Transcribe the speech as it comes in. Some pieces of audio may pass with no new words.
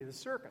the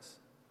circus.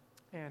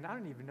 And I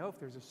don't even know if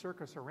there's a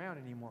circus around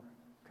anymore.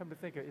 Come to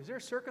think of it, is there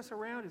a circus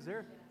around? Is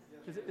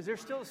there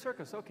still a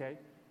circus? Okay.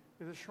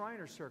 There's a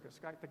Shriner Circus,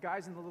 the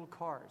guys in the little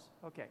cars.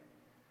 Okay.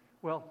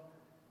 Well,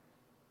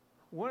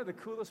 one of the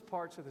coolest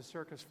parts of the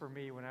circus for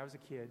me when I was a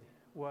kid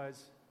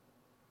was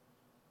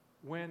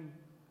when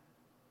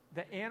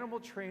the animal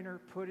trainer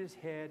put his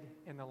head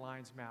in the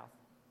lion's mouth.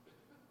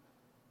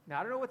 Now,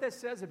 I don't know what that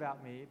says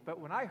about me, but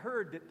when I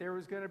heard that there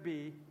was going to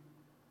be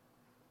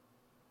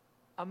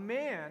a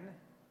man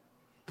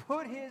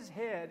put his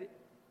head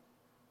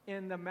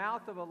in the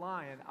mouth of a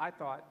lion, I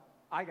thought,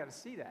 I got to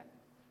see that.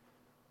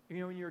 You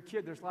know, when you're a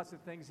kid, there's lots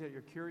of things that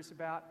you're curious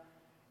about.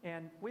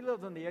 And we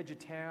lived on the edge of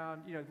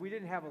town. You know, we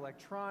didn't have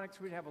electronics.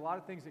 We didn't have a lot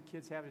of things that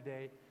kids have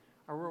today.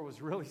 Our world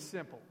was really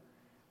simple.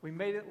 We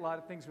made a lot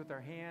of things with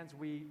our hands.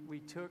 We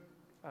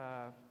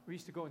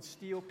used to go and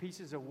steal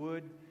pieces of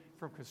wood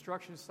from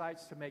construction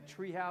sites to make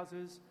tree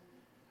houses.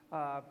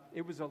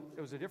 It was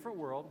a different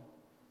world.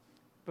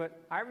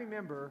 But I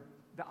remember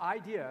the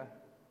idea,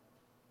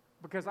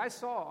 because I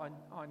saw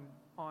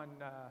on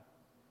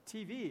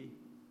TV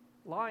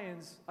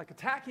lions like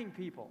attacking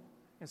people.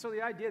 And so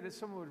the idea that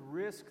someone would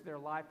risk their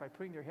life by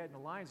putting their head in the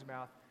lion's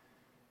mouth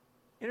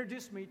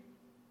introduced me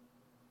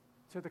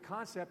to the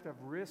concept of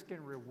risk and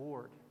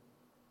reward.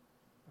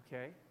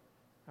 Okay?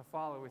 Now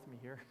follow with me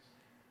here.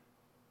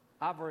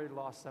 I've already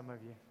lost some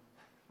of you.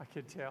 I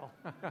can tell.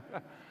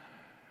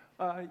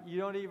 You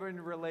don't even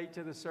relate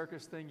to the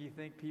circus thing. You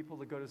think people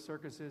that go to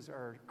circuses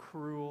are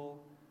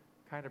cruel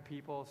kind of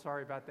people.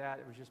 Sorry about that.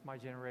 It was just my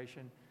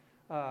generation.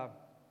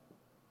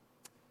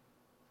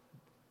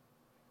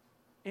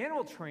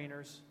 Animal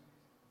trainers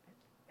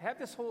have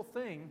this whole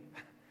thing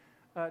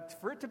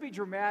for it to be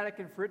dramatic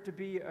and for it to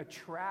be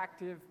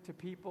attractive to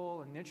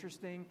people and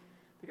interesting.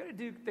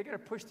 They got to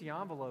push the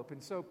envelope,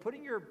 and so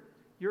putting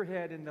your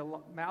head in the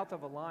mouth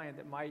of a lion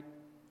that might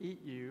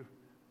eat you,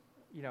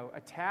 you know,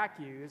 attack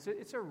you,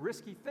 it's a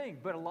risky thing.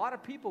 But a lot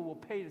of people will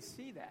pay to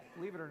see that,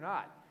 believe it or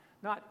not.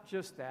 Not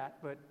just that,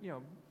 but you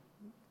know,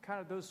 kind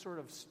of those sort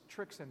of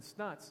tricks and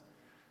stunts.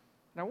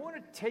 And I want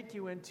to take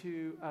you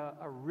into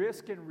a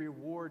risk and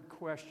reward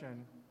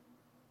question,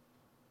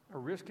 a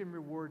risk and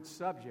reward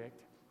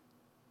subject.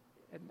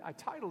 And I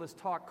title this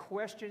talk,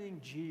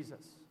 Questioning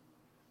Jesus.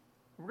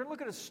 We're going to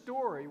look at a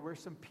story where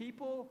some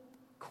people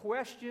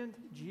questioned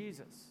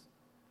Jesus.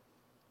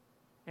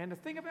 And the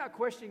thing about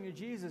questioning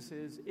Jesus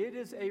is it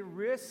is a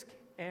risk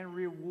and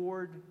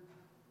reward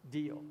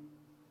deal.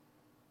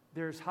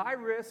 There's high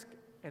risk,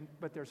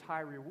 but there's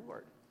high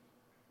reward.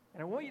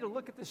 And I want you to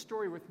look at this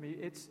story with me.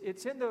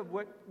 It's in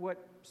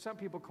what some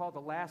people call the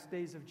last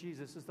days of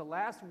Jesus. It's the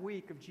last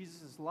week of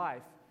Jesus'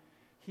 life.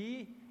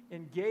 He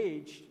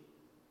engaged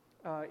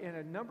in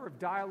a number of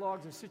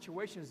dialogues and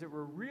situations that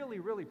were really,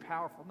 really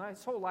powerful. Now,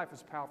 his whole life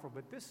was powerful,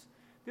 but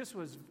this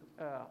was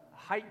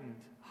heightened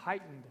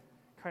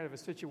kind of a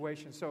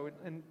situation. So,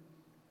 and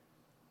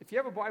if you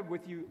have a Bible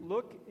with you,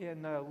 look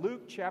in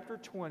Luke chapter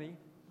 20.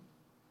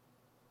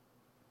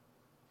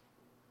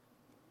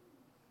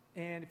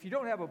 And if you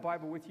don't have a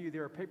Bible with you,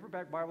 there are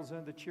paperback Bibles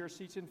under the chair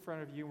seats in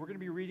front of you. We're going to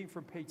be reading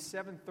from page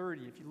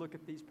 730 if you look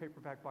at these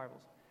paperback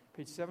Bibles.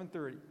 Page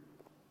 730.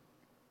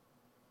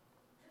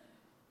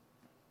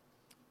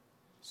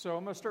 So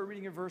I'm going to start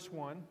reading in verse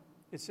 1.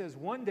 It says,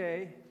 "One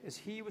day, as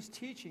he was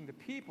teaching the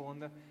people in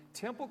the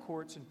temple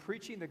courts and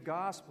preaching the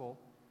gospel,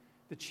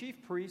 the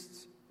chief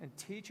priests and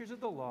teachers of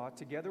the law,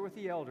 together with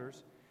the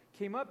elders,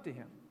 came up to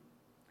him.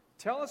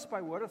 'Tell us by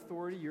what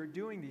authority you're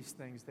doing these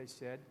things,' they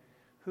said.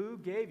 'Who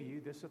gave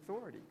you this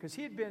authority?'" Because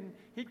he'd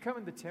come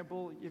in the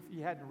temple, if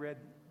you hadn't read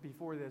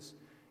before this,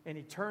 and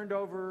he turned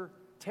over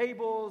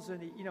tables,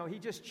 and he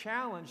just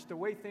challenged the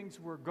way things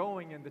were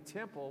going in the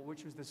temple,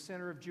 which was the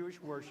center of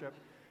Jewish worship.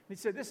 And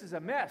he said, "This is a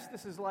mess.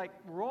 This is like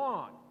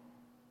wrong."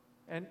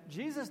 And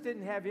Jesus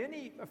didn't have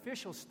any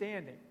official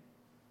standing.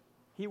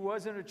 He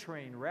wasn't a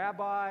trained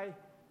rabbi.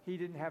 He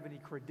didn't have any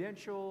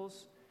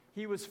credentials.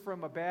 He was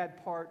from a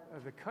bad part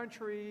of the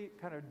country,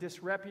 kind of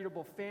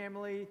disreputable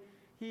family.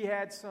 He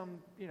had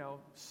some,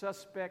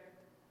 suspect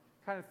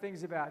kind of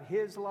things about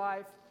his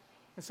life.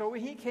 And so when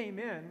he came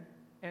in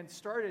and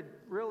started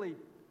really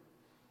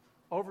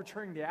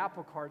overturning the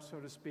apple cart, so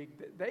to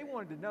speak, they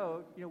wanted to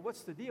know,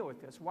 what's the deal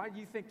with this? Why do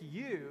you think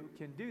you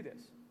can do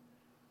this?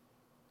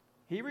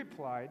 He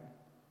replied,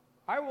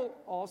 "I will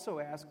also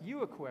ask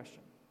you a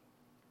question.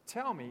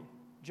 Tell me,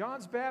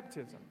 John's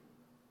baptism,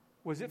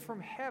 was it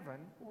from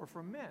heaven or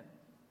from men?"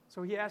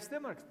 So he asked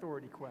them an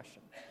authority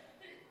question.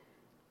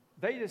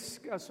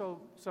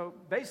 So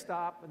they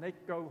stop and they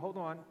go, hold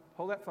on,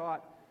 hold that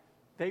thought.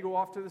 They go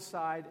off to the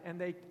side,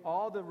 and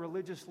all the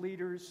religious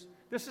leaders,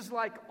 this is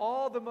like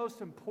all the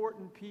most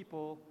important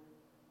people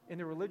in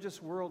the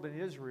religious world in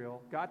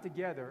Israel got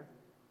together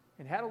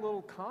and had a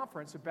little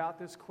conference about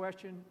this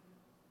question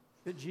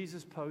that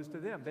Jesus posed to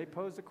them. They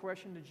posed a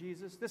question to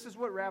Jesus. This is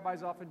what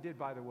rabbis often did,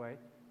 by the way,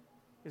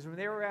 is when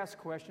they were asked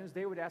questions,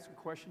 they would ask a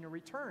question in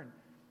return.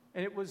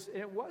 And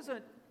it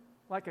wasn't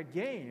like a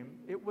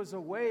game. It was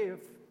a way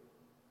of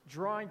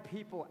drawing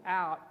people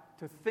out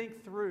to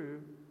think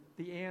through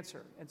the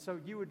answer. And so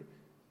you would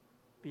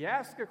be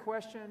asked a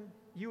question,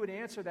 you would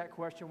answer that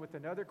question with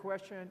another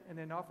question, and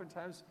then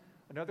oftentimes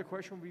another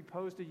question would be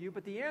posed to you,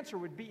 but the answer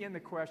would be in the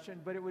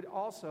question, but it would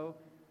also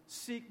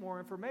seek more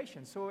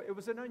information. So it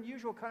was an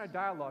unusual kind of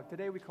dialogue.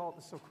 Today we call it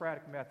the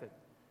Socratic method.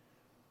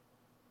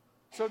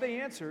 So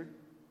they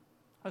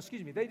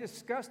they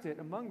discussed it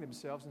among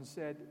themselves and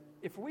said,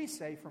 if we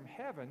say from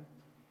heaven,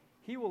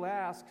 he will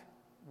ask,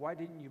 why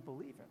didn't you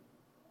believe him?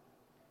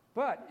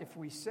 But if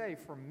we say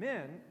from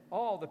men,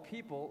 all the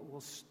people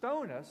will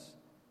stone us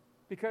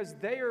because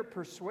they are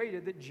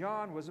persuaded that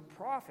John was a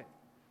prophet.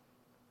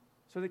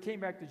 So they came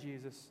back to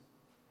Jesus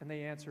and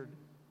they answered,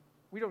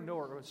 we don't know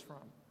where it was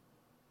from.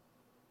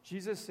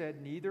 Jesus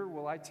said, neither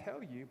will I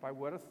tell you by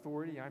what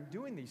authority I'm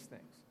doing these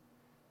things.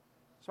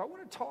 So I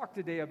want to talk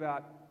today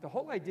about the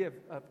whole idea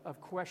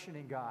of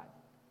questioning God,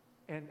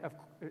 and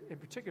in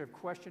particular of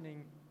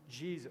questioning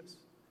Jesus.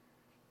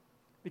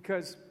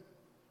 Because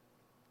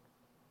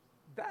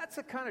that's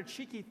a kind of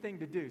cheeky thing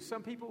to do.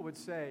 Some people would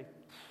say,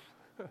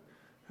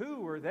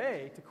 who are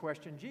they to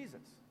question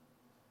Jesus?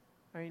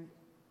 I mean,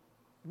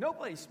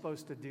 nobody's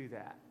supposed to do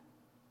that,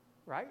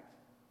 right?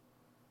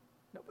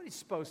 Nobody's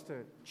supposed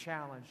to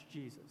challenge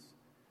Jesus.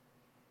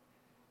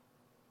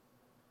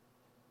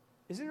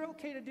 Is it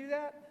okay to do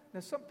that? Now,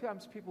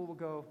 sometimes people will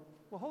go,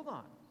 well, hold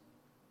on.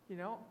 You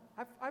know,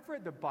 I've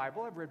read the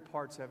Bible, I've read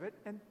parts of it,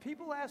 and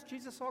people ask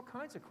Jesus all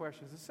kinds of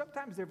questions. And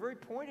sometimes they're very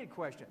pointed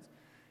questions.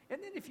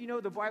 And then if you know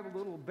the Bible a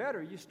little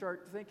better, you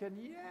start thinking,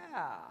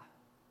 yeah,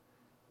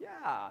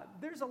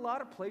 there's a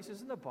lot of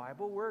places in the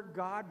Bible where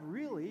God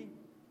really,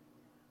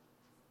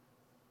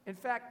 in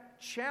fact,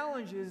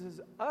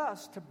 challenges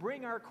us to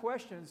bring our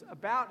questions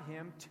about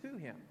him to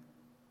him.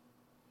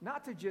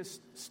 Not to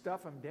just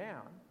stuff them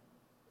down,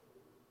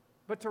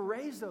 but to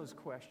raise those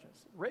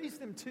questions, raise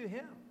them to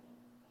him.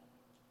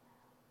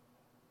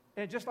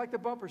 And just like the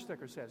bumper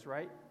sticker says,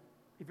 right?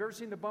 Have you ever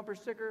seen the bumper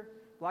sticker?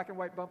 Black and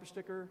white bumper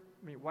sticker?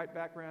 I mean, white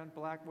background,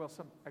 black. Well,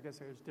 I guess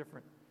there's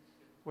different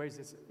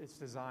ways it's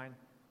designed.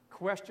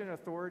 Question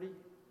authority.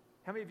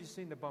 How many of you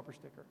seen the bumper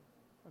sticker?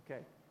 Okay.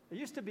 It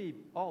used to be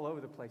all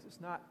over the place.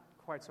 It's not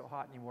quite so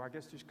hot anymore. I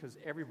guess just because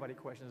everybody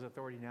questions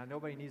authority now.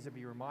 Nobody needs to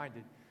be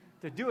reminded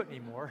to do it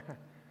anymore.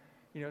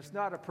 You know, it's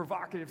not a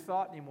provocative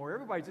thought anymore.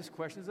 Everybody just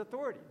questions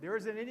authority. There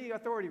isn't any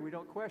authority we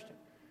don't question.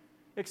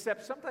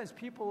 Except sometimes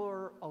people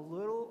are a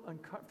little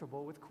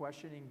uncomfortable with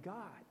questioning God,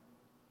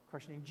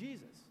 questioning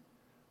Jesus.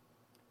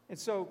 And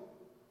so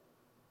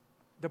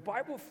the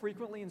Bible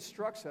frequently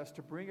instructs us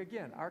to bring,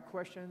 again, our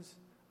questions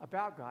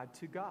about God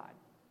to God.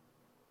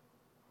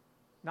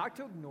 Not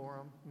to ignore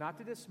them, not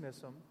to dismiss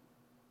them,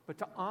 but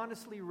to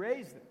honestly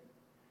raise them.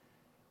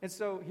 And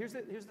so here's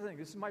the thing.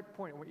 This is my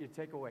point I want you to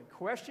take away.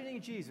 Questioning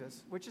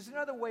Jesus, which is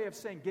another way of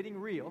saying getting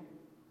real,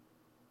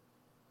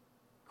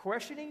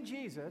 questioning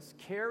Jesus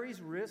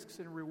carries risks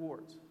and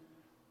rewards.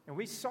 And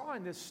we saw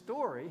in this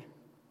story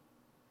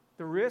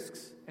the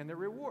risks and the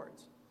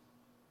rewards.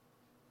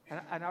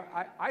 And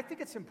I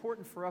think it's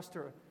important for us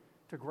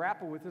to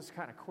grapple with this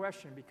kind of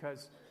question,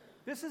 because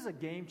this is a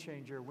game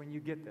changer when you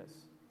get this.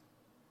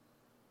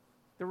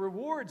 The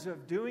rewards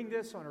of doing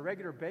this on a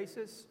regular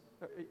basis,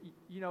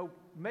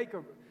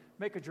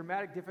 make a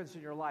dramatic difference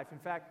in your life. In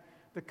fact,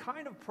 the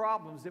kind of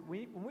problems that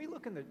when we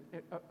look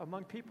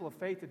among people of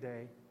faith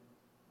today,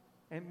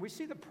 and we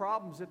see the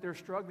problems that they're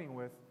struggling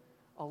with,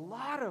 a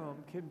lot of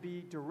them can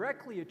be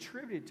directly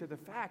attributed to the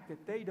fact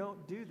that they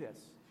don't do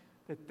this,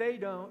 that they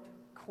don't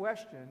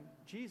question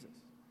Jesus,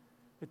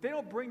 that they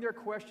don't bring their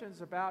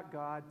questions about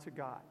God to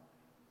God.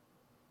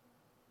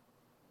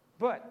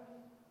 But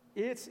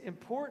it's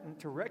important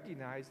to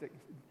recognize that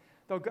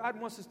though God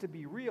wants us to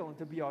be real and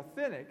to be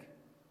authentic,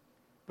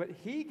 but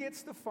he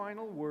gets the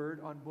final word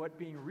on what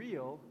being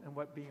real and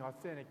what being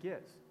authentic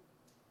is.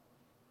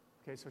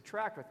 Okay, so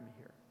track with me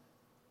here.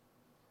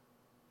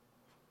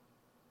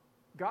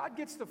 God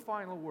gets the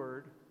final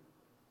word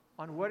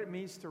on what it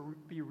means to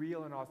be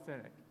real and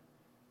authentic.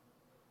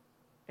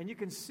 And you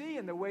can see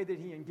in the way that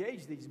he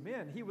engaged these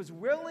men, he was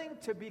willing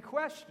to be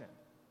questioned.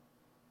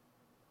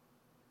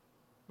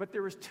 But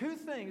there was two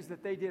things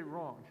that they did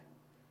wrong.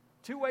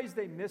 Two ways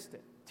they missed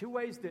it. Two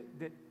ways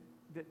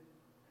that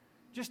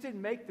just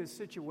didn't make this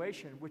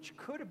situation, which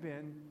could have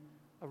been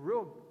a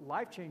real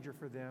life changer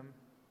for them,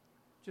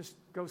 just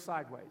go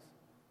sideways.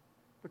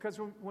 Because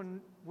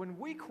when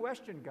we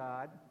question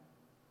God,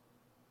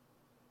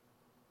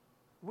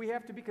 we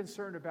have to be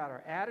concerned about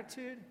our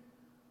attitude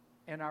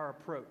and our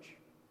approach.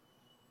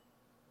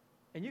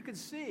 And you can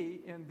see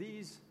in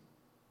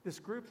this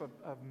group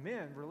of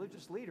men,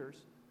 religious leaders,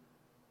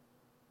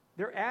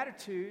 their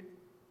attitude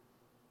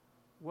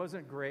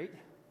wasn't great,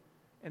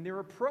 and their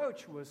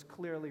approach was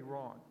clearly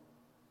wrong.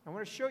 I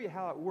want to show you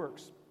how it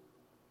works,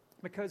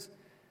 because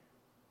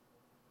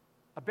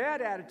a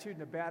bad attitude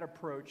and a bad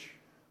approach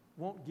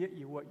won't get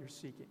you what you're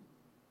seeking.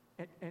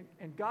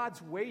 And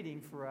God's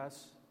waiting for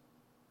us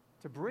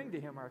to bring to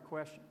him our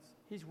questions.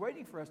 He's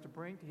waiting for us to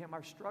bring to him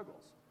our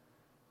struggles,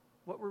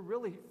 what we're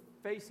really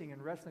facing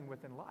and wrestling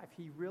with in life.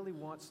 He really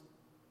wants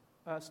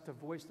us to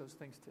voice those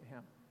things to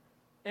him.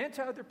 and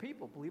to other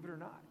people, believe it or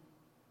not.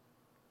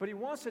 But he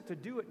wants it to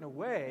do it in a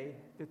way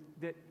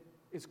that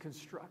is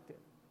constructive,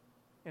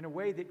 in a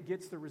way that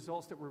gets the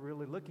results that we're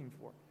really looking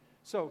for.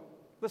 So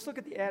let's look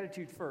at the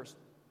attitude first.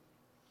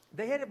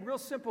 They had a real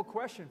simple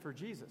question for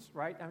Jesus,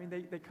 right? I mean,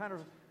 they kind of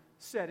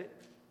said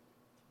it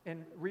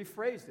and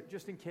rephrased it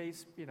just in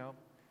case,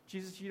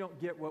 Jesus, you don't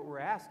get what we're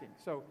asking.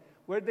 So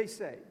what did they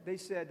say? They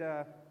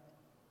said,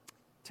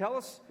 tell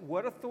us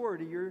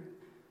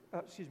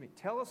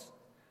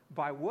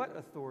by what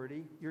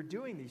authority you're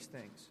doing these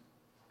things.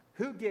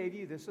 Who gave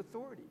you this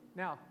authority?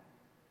 Now,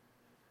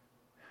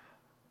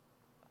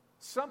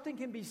 something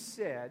can be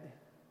said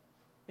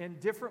in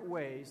different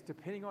ways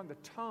depending on the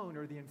tone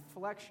or the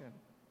inflection.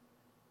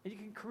 And you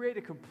can create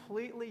a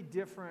completely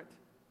different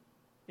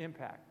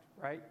impact,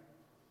 right?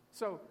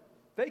 So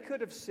they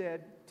could have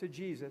said to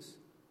Jesus,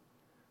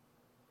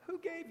 who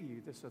gave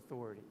you this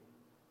authority?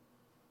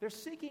 They're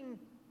seeking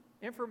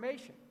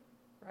information,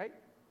 right?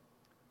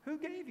 Who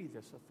gave you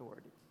this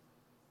authority?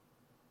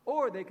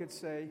 Or they could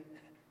say,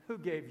 who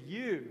gave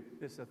you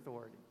this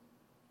authority?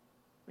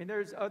 I mean,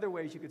 there's other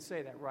ways you could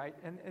say that, right?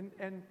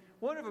 And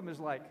one of them is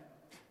like,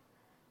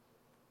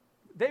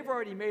 they've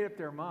already made up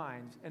their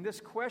minds, and this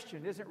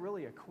question isn't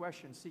really a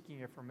question seeking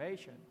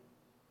information.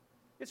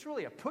 It's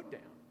really a put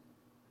down.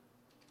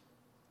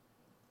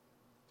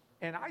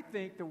 And I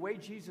think the way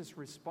Jesus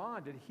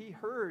responded, he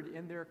heard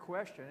in their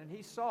question, and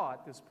he saw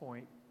at this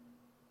point,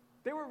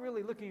 they were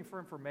really looking for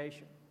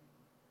information.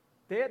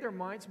 They had their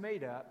minds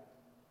made up,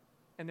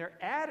 and their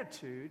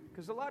attitude,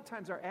 because a lot of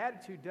times our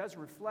attitude does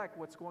reflect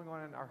what's going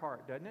on in our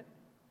heart, doesn't it?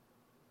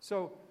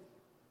 So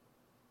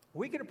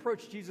we can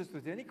approach Jesus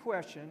with any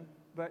question,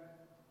 but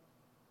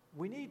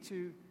we need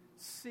to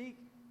seek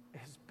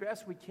as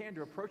best we can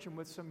to approach him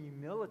with some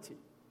humility.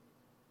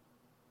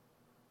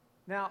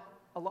 Now,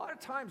 a lot of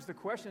times the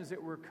questions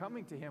that we're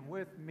coming to him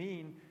with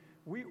mean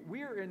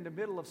we're in the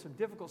middle of some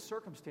difficult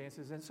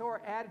circumstances, and so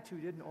our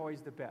attitude isn't always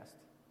the best.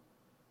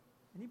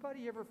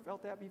 Anybody ever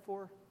felt that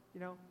before?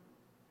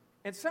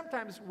 And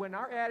sometimes when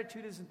our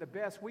attitude isn't the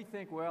best, we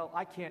think, well,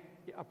 I can't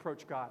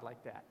approach God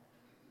like that.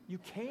 You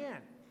can.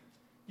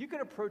 You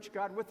can approach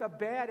God with a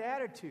bad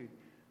attitude,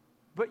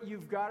 but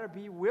you've got to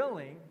be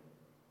willing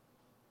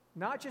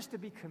not just to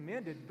be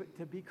commended, but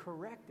to be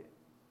corrected.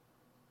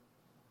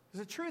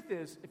 Because the truth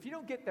is, if you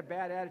don't get the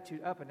bad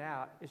attitude up and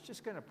out, it's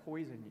just going to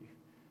poison you.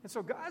 And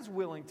so God's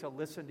willing to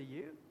listen to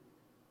you.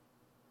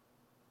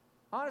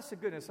 Honest to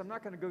goodness, I'm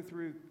not going to go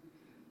through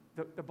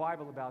the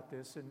Bible about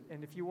this,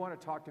 and if you want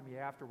to talk to me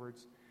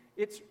afterwards,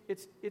 it's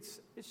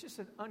just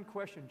an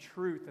unquestioned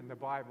truth in the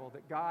Bible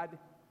that God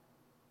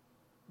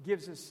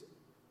gives us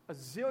a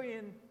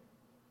zillion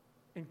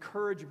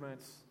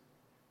encouragements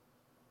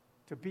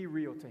to be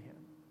real to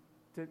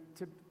him,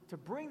 to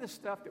bring the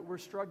stuff that we're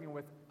struggling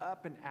with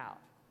up and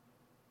out.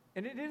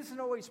 And it isn't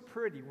always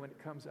pretty when it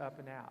comes up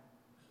and out.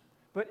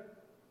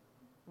 But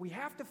we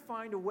have to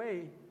find a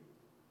way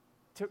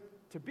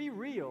to be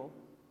real,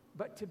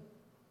 but to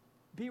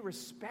be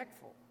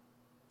respectful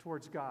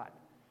towards God.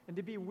 And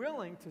to be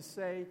willing to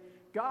say,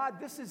 God,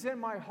 this is in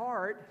my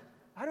heart.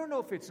 I don't know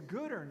if it's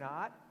good or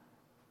not.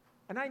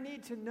 And I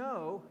need to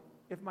know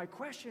if my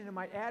question and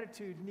my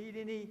attitude need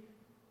any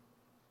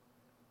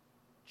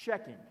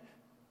checking.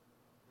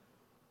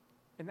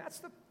 And that's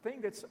the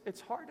thing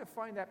it's hard to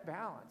find that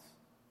balance.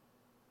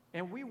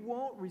 And we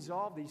won't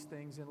resolve these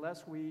things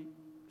unless we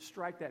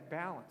strike that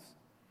balance.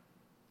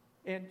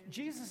 And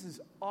Jesus is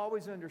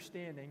always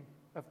understanding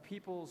of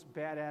people's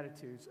bad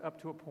attitudes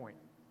up to a point.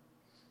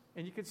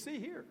 And you can see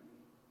here,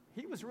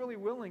 he was really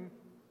willing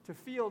to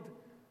field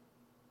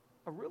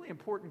a really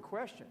important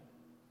question.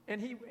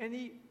 And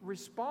he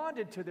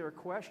responded to their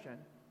question,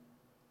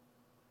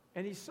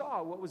 and he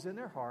saw what was in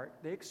their heart.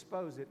 They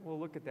exposed it. We'll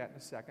look at that in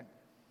a second.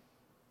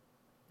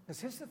 Because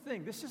here's the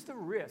thing. This is the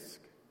risk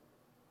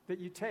that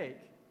you take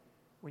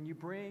when you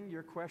bring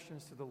your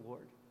questions to the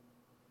Lord.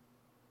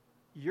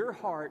 Your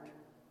heart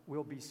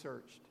will be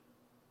searched.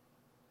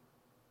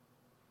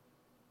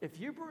 If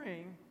you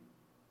bring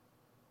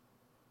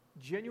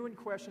genuine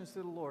questions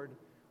to the Lord,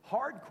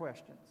 hard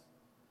questions,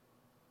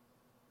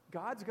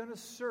 God's going to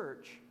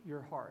search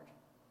your heart.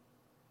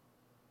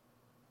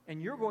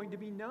 And you're going to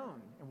be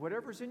known. And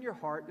whatever's in your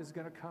heart is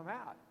going to come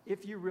out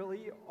if you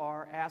really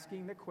are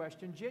asking the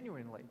question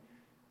genuinely.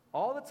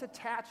 All that's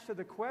attached to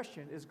the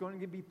question is going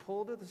to be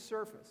pulled to the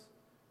surface.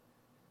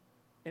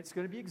 It's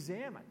going to be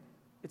examined.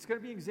 It's going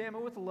to be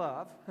examined with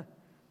love, but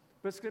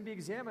it's going to be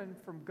examined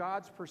from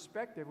God's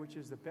perspective, which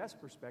is the best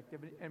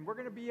perspective. And we're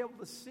going to be able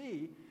to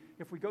see,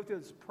 if we go through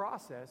this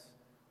process,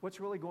 what's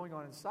really going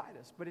on inside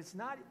us. But it's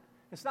not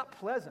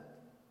pleasant.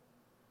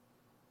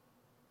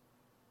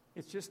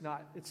 It's just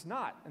not. It's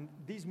not. And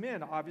these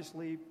men,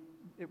 obviously,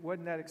 it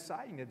wasn't that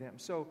exciting to them.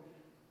 So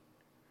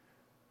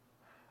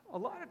a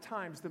lot of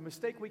times the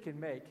mistake we can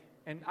make,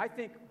 and I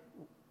think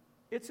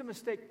it's a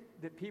mistake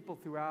that people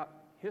throughout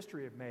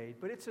history have made,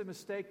 but it's a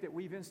mistake that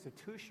we've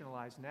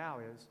institutionalized now,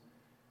 is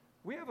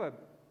we have a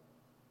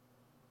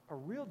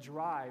real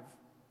drive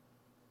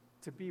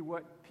to be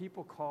what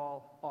people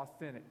call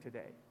authentic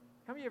today.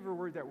 How many of you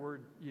ever heard that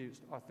word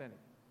used, authentic,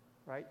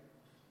 right?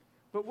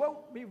 But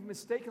what we've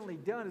mistakenly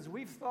done is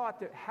we've thought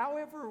that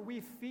however we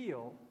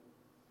feel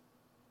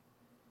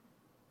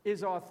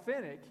is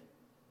authentic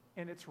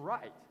and it's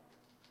right.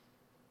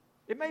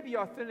 It may be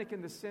authentic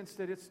in the sense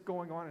that it's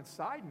going on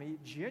inside me,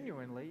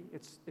 genuinely.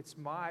 It's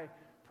my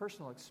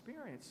personal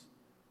experience.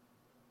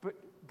 But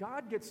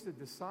God gets to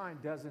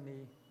decide, doesn't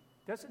He?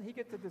 Doesn't He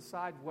get to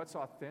decide what's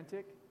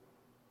authentic?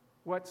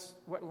 What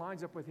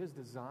lines up with His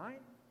design?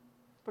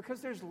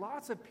 Because there's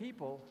lots of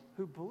people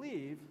who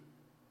believe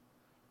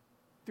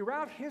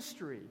throughout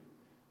history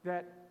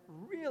that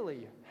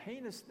really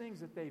heinous things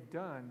that they've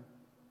done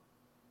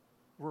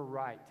were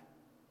right.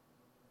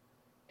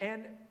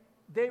 And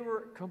they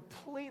were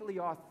completely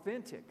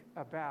authentic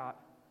about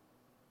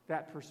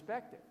that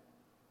perspective.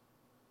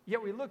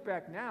 Yet we look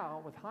back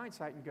now with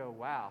hindsight and go,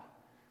 wow,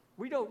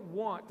 we don't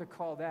want to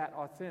call that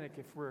authentic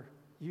if we're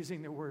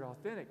using the word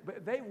authentic,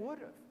 but they would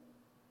have.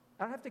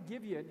 I don't have to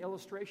give you an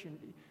illustration.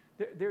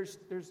 There's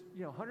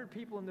 100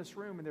 people in this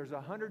room, and there's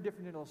 100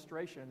 different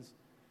illustrations,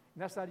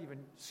 and that's not even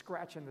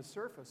scratching the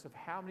surface of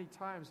how many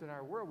times in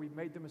our world we've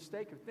made the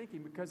mistake of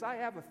thinking, because I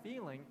have a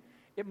feeling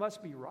it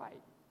must be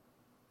right.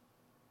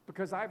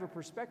 Because I have a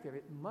perspective,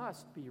 it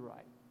must be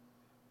right.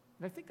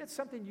 And I think that's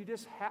something you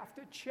just have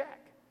to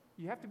check.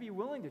 You have to be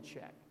willing to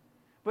check.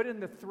 But in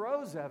the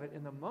throes of it,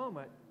 in the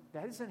moment,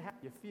 that isn't how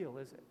you feel,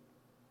 is it?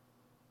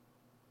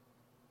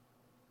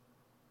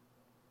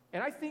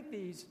 And I think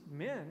these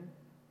men,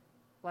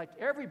 like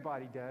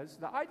everybody does,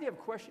 the idea of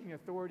questioning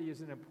authority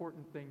is an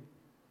important thing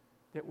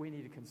that we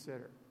need to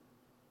consider.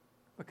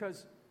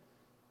 Because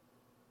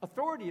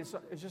authority is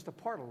just a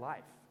part of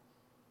life.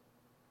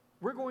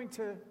 We're going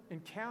to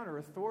encounter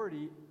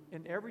authority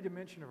in every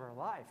dimension of our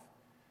life.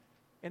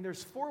 And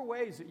there's 4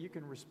 ways that you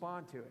can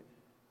respond to it.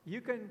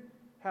 You can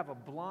have a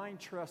blind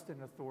trust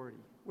in authority,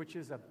 which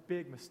is a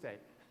big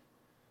mistake.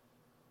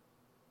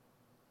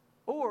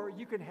 Or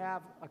you can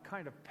have a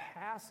kind of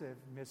passive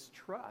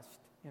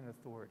mistrust in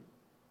authority.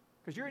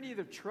 Because you're going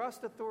to either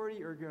trust authority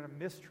or you're going to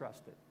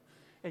mistrust it.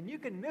 And you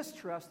can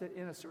mistrust it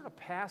in a sort of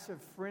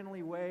passive,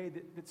 friendly way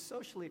that's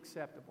socially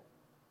acceptable.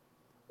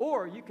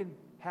 Or you can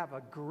have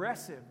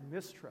aggressive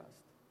mistrust.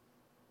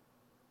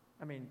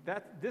 I mean,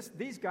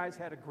 these guys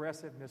had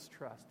aggressive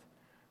mistrust.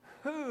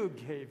 Who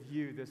gave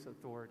you this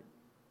authority?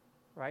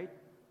 Right?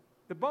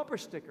 The bumper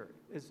sticker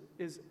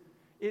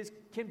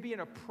can be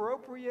an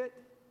appropriate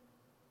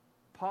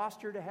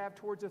posture to have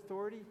towards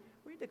authority.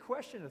 We need to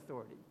question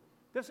authority.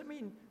 Doesn't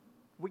mean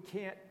we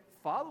can't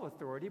follow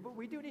authority, but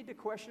we do need to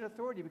question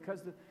authority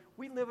because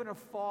we live in a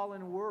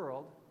fallen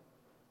world,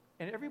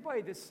 and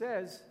everybody that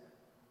says,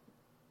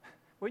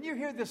 when you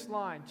hear this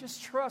line,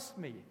 just trust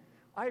me,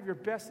 I have your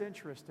best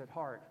interest at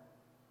heart,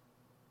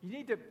 you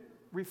need to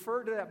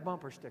refer to that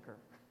bumper sticker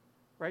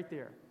right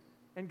there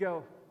and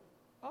go,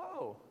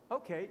 oh,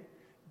 okay,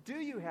 do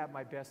you have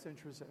my best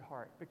interest at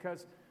heart?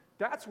 Because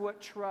that's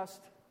what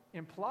trust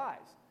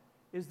implies,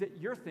 is that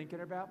you're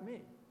thinking about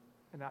me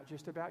and not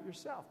just about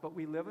yourself. But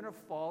we live in a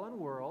fallen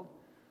world,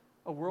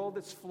 a world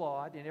that's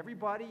flawed, and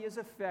everybody is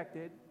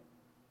affected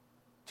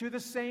to the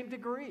same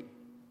degree.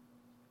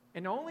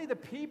 And only the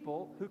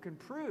people who can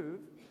prove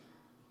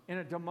in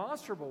a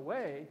demonstrable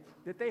way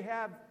that they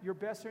have your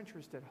best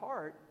interest at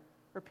heart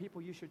are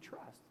people you should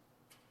trust.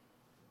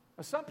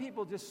 Now, some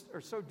people just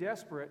are so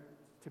desperate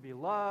to be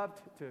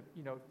loved,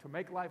 to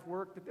make life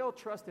work, that they'll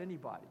trust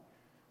anybody.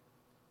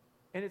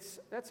 And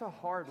that's a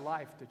hard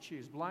life to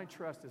choose. Blind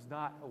trust is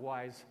not a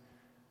wise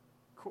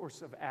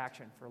course of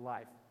action for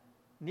life.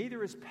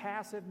 Neither is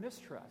passive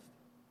mistrust,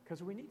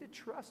 because we need to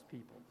trust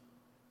people.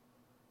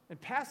 And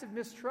passive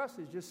mistrust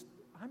is just,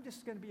 I'm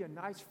just going to be a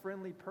nice,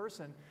 friendly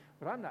person,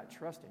 but I'm not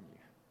trusting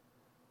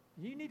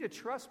you. You need to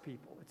trust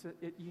people.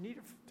 You need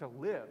to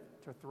live,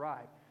 to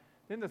thrive.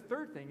 Then the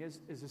third thing is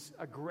this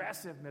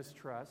aggressive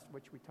mistrust,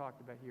 which we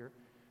talked about here.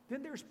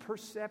 Then there's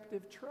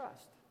perceptive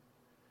trust.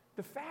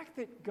 The fact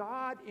that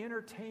God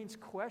entertains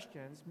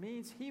questions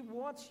means He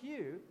wants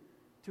you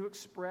to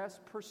express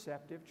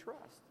perceptive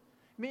trust.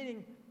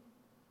 Meaning,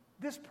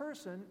 this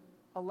person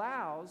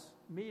allows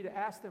me to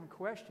ask them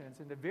questions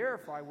and to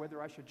verify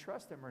whether I should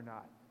trust them or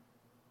not.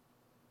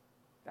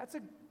 That's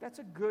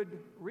a good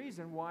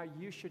reason why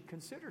you should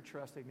consider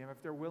trusting them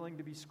if they're willing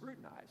to be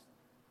scrutinized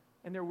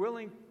and they're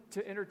willing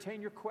to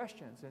entertain your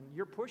questions and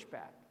your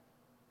pushback.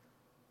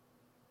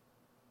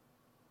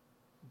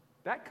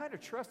 That kind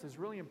of trust is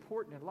really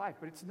important in life,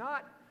 but it's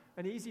not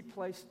an easy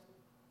place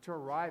to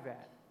arrive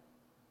at.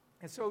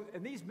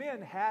 And these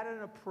men had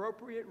an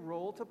appropriate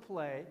role to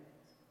play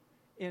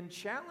in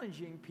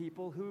challenging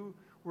people who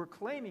were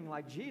claiming,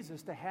 like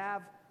Jesus, to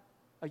have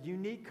a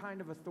unique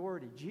kind of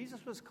authority.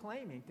 Jesus was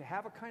claiming to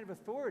have a kind of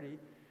authority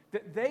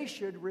that they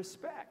should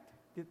respect.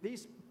 That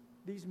these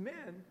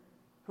men,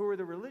 who were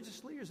the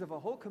religious leaders of a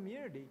whole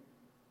community,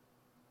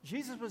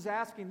 Jesus was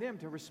asking them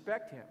to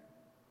respect Him.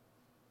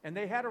 And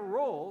they had a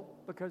role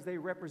because they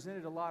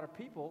represented a lot of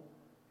people,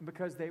 and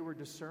because they were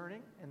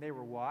discerning, and they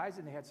were wise,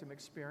 and they had some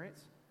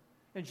experience.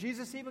 And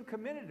Jesus even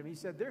commended them. He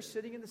said, they're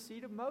sitting in the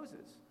seat of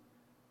Moses.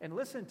 and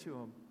listen to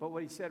them. But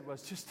what he said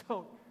was, just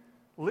don't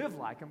live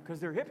like them because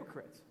they're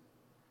hypocrites.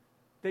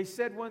 They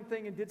said one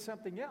thing and did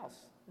something else.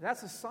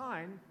 That's a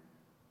sign.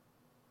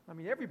 I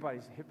mean,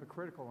 everybody's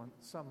hypocritical on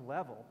some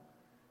level.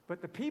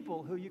 But the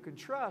people who you can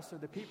trust are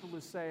the people who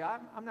say,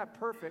 I'm not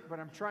perfect, but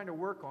I'm trying to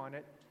work on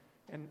it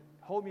and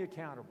hold me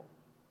accountable.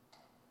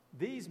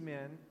 These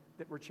men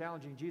that were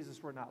challenging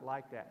Jesus were not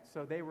like that.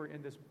 So they were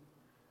in this,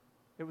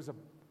 it was a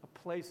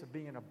place of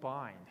being in a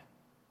bind.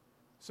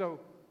 So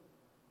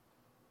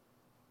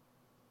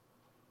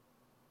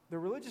the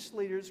religious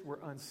leaders were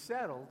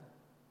unsettled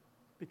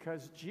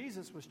because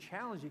Jesus was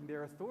challenging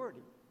their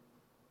authority.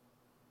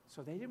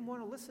 So they didn't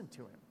want to listen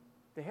to him.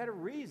 They had a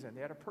reason.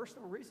 They had a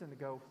personal reason to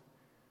go,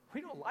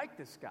 we don't like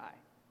this guy.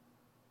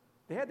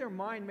 They had their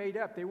mind made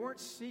up. They weren't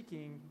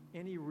seeking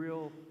any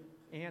real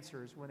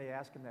answers when they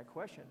asked him that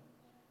question.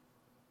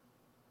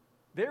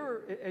 They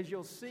were, as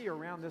you'll see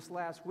around this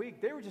last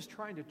week, they were just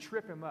trying to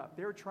trip him up.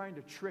 They were trying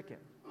to trick him.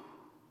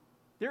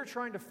 They were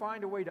trying to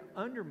find a way to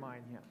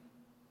undermine him.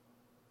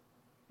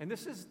 And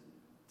this is,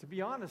 to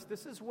be honest,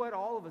 this is what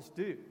all of us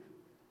do.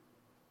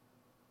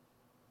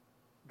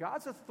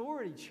 God's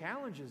authority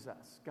challenges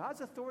us.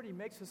 God's authority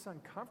makes us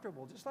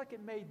uncomfortable, just like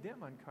it made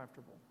them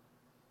uncomfortable.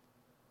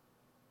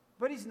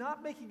 But he's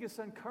not making us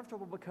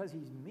uncomfortable because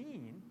he's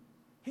mean.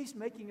 He's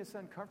making us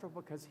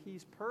uncomfortable because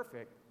he's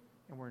perfect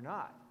and we're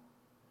not.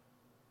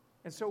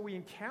 And so we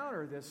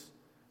encounter this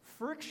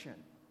friction.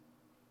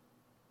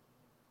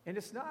 And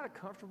it's not a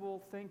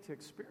comfortable thing to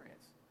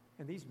experience.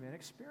 And these men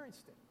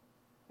experienced it.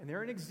 And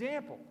they're an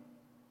example.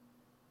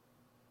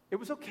 It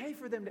was okay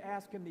for them to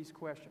ask him these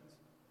questions.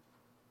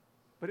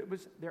 But it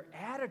was their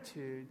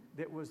attitude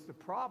that was the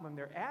problem.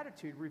 Their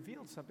attitude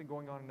revealed something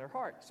going on in their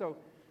heart. So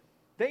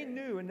they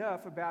knew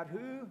enough about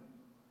who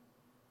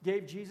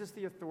gave Jesus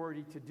the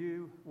authority to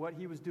do what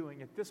he was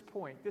doing at this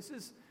point. This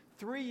is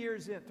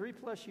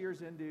 3+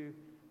 years into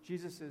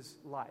Jesus'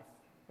 life,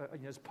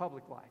 his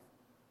public life.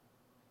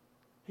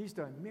 He's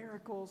done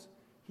miracles.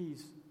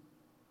 He's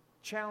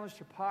challenged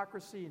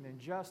hypocrisy and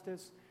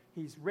injustice.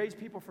 He's raised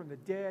people from the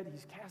dead.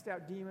 He's cast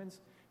out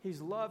demons. He's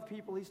loved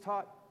people. He's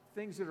taught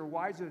things that are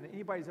wiser than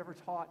anybody's ever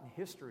taught in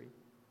history.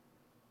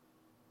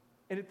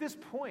 And at this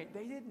point,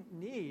 they didn't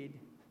need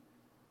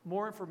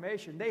more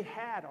information. They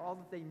had all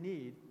that they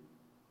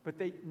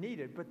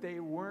needed, but they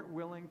weren't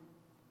willing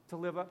to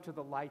live up to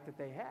the light that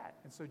they had.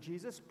 And so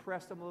Jesus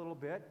pressed them a little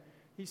bit.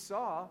 He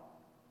saw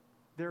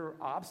they're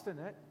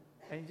obstinate,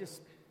 and he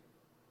just,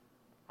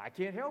 I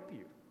can't help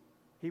you.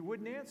 He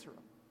wouldn't answer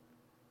them.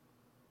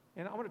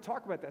 And I'm going to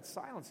talk about that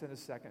silence in a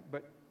second.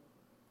 But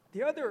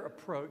the other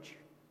part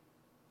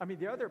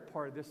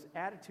of this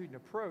attitude and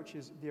approach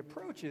is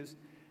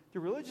the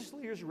religious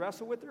leaders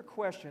wrestle with their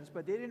questions,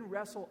 but they didn't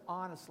wrestle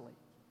honestly.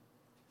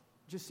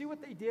 Did you see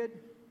what they did?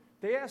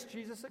 They asked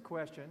Jesus a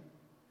question.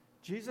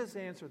 Jesus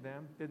answered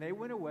them. Then they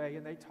went away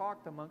and they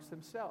talked amongst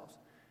themselves.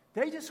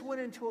 They just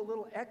went into a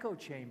little echo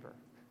chamber.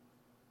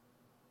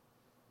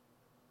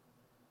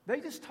 They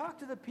just talked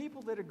to the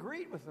people that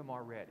agreed with them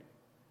already.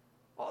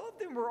 All of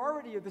them were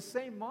already of the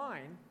same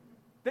mind.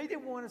 They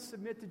didn't want to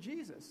submit to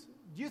Jesus.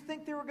 Do you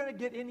think they were going to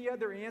get any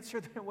other answer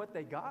than what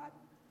they got?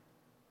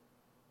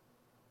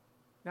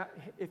 Now,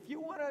 if you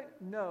want to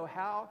know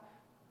how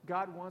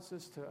God wants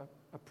us to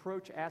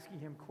approach asking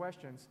him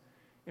questions,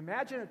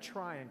 imagine a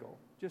triangle,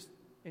 just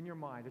in your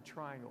mind, a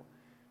triangle.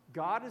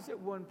 God is at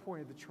one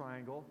point of the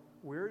triangle,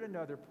 we're at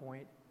another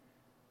point,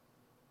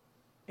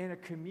 and a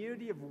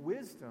community of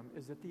wisdom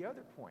is at the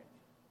other point.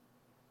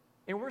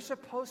 And we're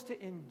supposed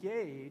to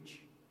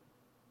engage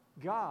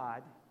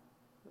God.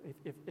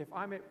 If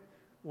I'm at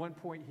one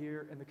point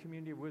here and the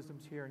community of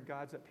wisdom's here and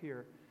God's up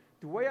here,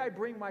 the way I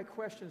bring my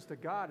questions to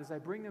God is I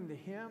bring them to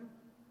him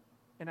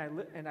and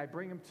I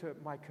bring them to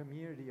my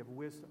community of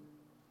wisdom.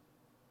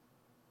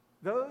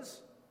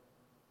 Those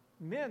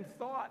men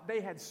thought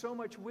they had so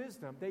much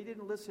wisdom, they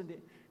didn't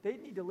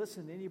need to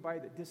listen to anybody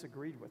that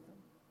disagreed with them,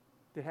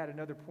 that had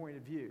another point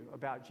of view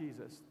about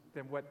Jesus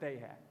than what they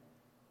had.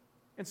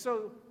 And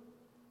so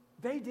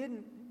they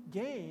didn't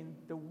gain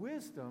the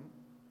wisdom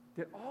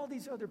that all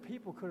these other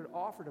people could have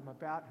offered them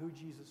about who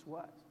Jesus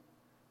was.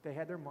 They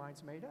had their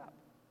minds made up.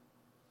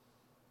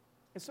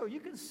 And so you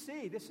can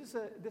see this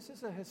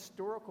is a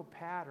historical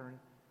pattern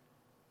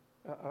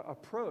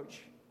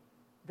approach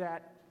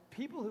that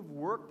people who've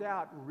worked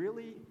out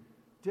really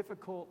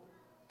difficult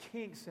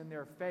kinks in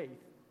their faith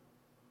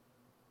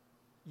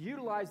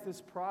utilize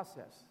this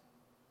process.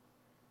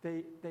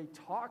 They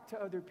talk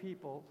to other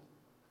people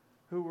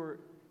who were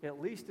at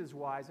least as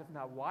wise, if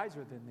not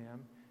wiser than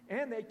them,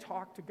 and they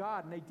talked to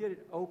God, and they did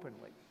it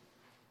openly.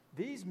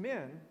 These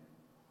men,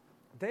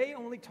 they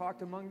only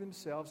talked among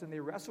themselves, and they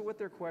wrestled with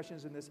their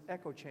questions in this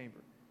echo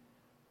chamber.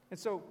 And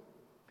so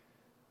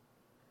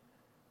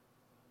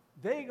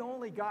they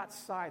only got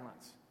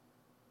silence.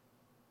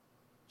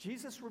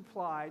 Jesus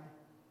replied,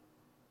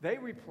 they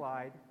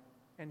replied,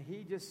 and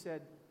he just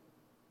said,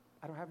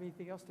 I don't have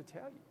anything else to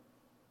tell you.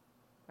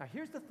 Now,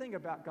 here's the thing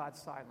about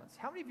God's silence.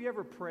 How many of you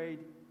ever prayed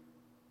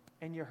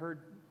and you heard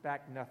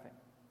back nothing?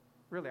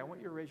 Really, I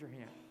want you to raise your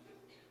hand.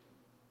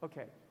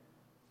 Okay.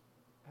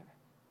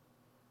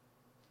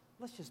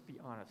 let's just be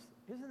honest.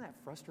 Isn't that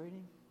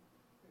frustrating?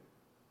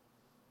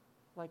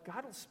 Like,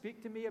 God will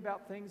speak to me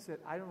about things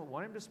that I don't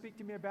want him to speak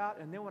to me about,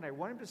 and then when I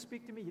want him to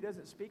speak to me, he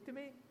doesn't speak to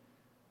me?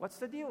 What's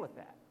the deal with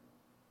that?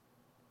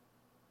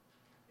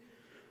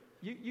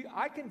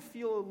 I can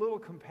feel a little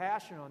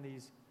compassion on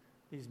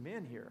these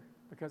men here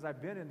because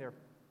I've been in their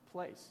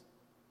place,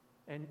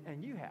 and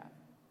you have.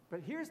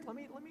 But let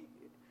me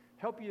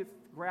help you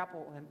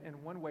grapple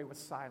in one way with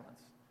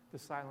silence, the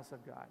silence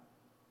of God.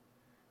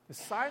 The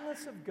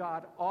silence of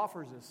God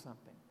offers us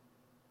something.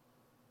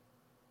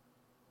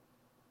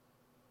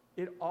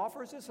 It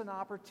offers us an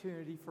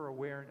opportunity for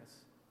awareness.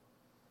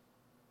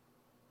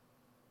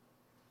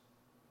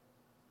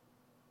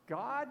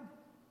 God,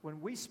 when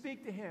we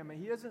speak to him and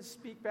he doesn't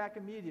speak back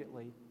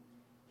immediately,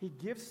 he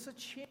gives us a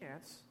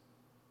chance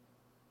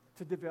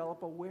to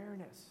develop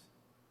awareness.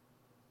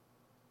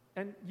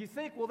 And you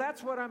think, well,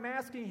 that's what I'm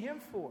asking him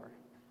for.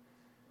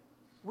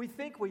 We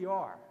think we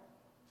are.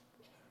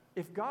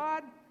 If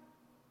God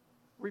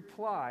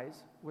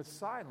replies with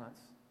silence,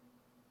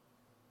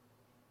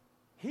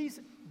 he's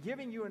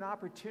giving you an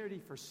opportunity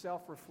for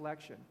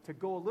self-reflection, to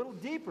go a little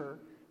deeper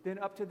than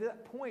up to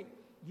that point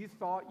you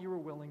thought you were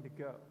willing to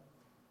go.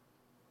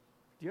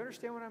 Do you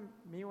understand what I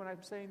mean when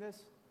I'm saying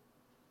this?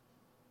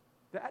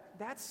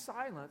 That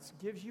silence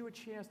gives you a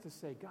chance to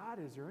say, God,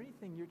 is there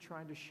anything you're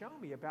trying to show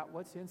me about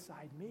what's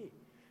inside me?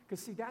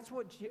 Because, see, that's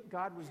what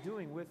God was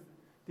doing with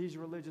these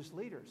religious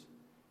leaders.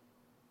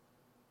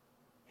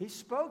 He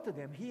spoke to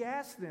them. He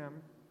asked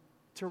them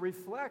to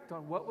reflect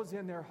on what was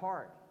in their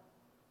heart.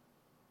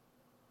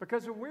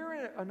 Because when we're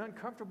in an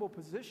uncomfortable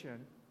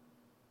position,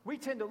 we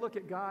tend to look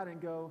at God and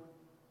go,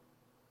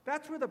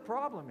 that's where the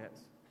problem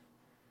is.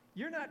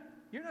 You're not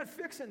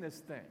fixing this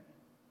thing.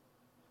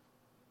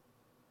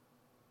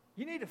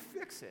 You need to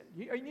fix it.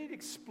 You need to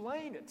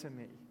explain it to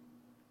me.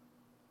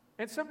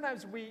 And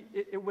sometimes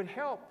it would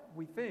help,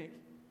 we think,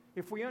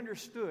 if we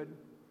understood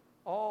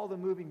all the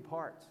moving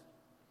parts.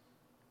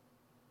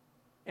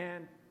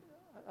 And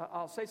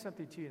I'll say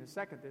something to you in a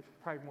second that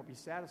probably won't be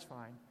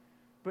satisfying.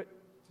 But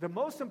the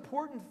most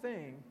important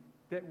thing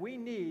that we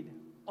need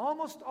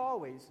almost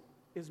always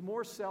is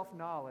more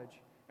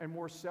self-knowledge and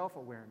more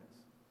self-awareness.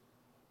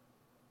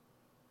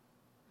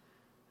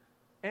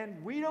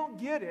 And we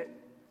don't get it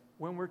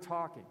when we're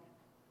talking.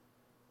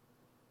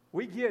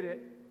 We get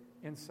it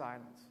in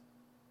silence.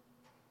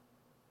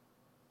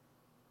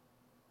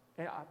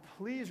 And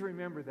please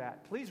remember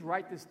that. Please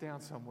write this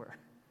down somewhere.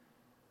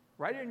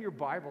 Write it in your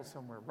Bible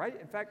somewhere.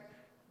 In fact,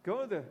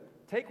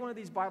 take one of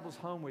these Bibles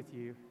home with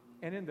you,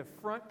 and in the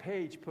front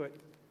page put,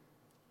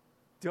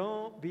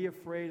 don't be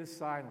afraid of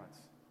silence.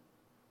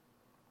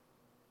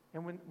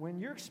 And when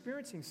you're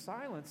experiencing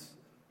silence,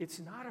 it's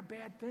not a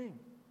bad thing.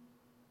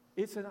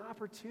 It's an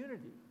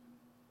opportunity.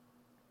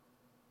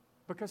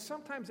 Because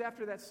sometimes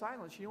after that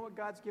silence, you know what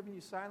God's given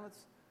you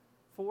silence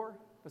for,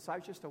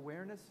 besides just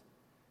awareness?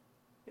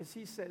 Is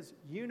he says,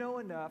 you know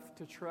enough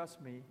to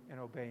trust me and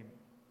obey me.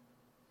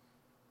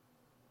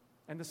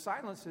 And the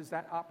silence is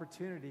that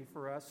opportunity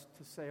for us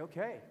to say,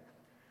 okay.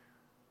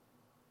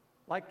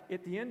 Like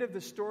at the end of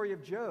the story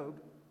of Job,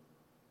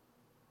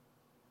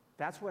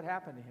 that's what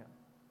happened to him.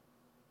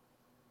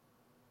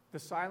 The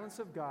silence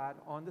of God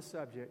on the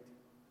subject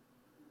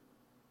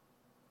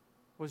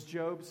was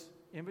Job's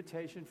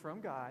invitation from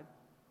God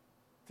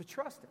to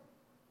trust him.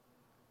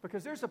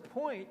 Because there's a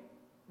point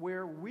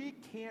where we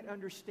can't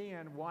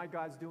understand why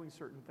God's doing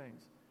certain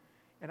things.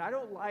 And I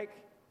don't like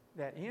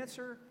that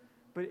answer,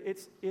 but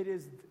it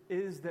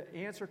is the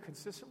answer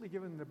consistently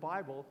given in the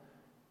Bible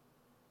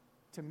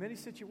to many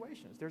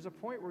situations. There's a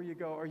point where you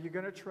go, are you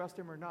going to trust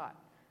him or not?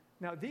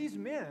 Now, these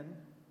men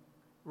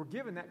were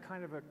given that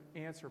kind of an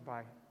answer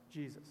by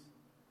Jesus.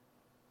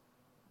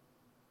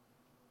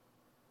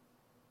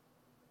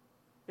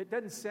 It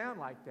doesn't sound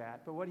like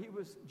that, but what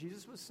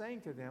Jesus was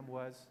saying to them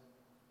was,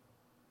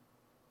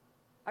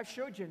 I've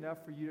showed you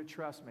enough for you to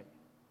trust me.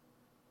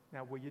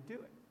 Now, will you do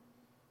it?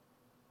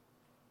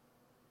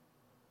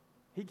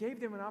 He gave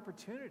them an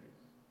opportunity.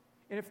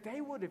 And if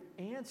they would have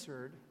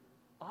answered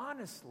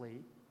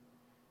honestly,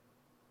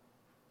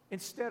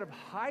 instead of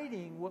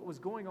hiding what was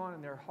going on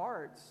in their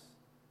hearts,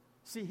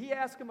 see, he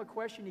asked them a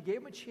question. He gave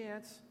them a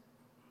chance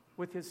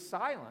with his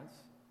silence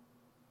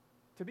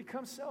to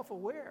become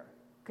self-aware.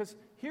 Because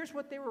here's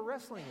what they were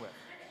wrestling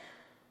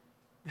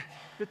with.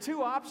 The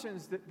two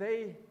options that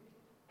they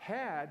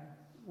had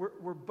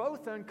were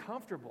both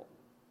uncomfortable.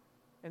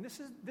 And this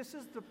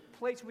is the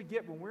place we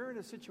get when we're in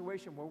a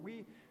situation where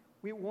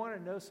we want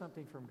to know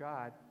something from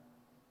God.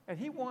 And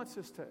he wants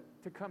us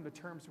to come to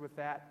terms with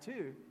that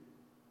too.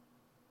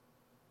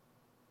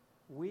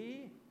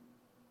 We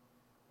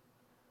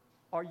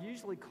are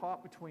usually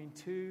caught between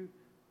two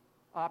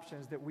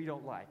options that we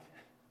don't like.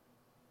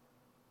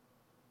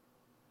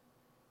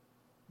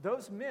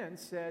 Those men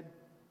said,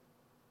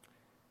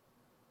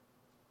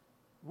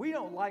 we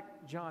don't like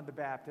John the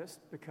Baptist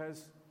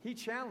because he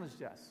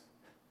challenged us.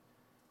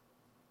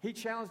 He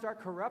challenged our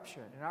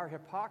corruption and our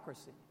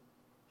hypocrisy.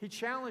 He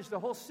challenged the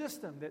whole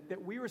system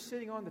that we were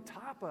sitting on the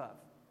top of.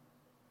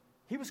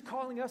 He was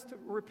calling us to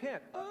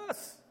repent.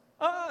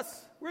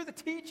 Us! We're the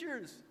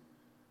teachers.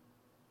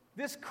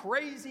 This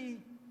crazy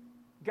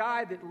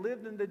guy that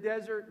lived in the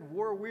desert and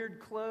wore weird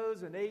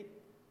clothes and ate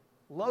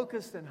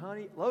locusts and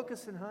honey.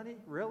 Locusts and honey?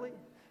 Really?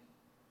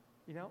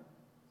 You know,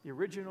 the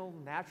original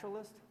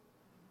naturalist?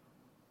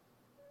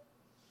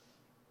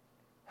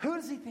 Who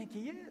does he think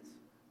he is?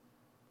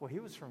 Well, he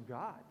was from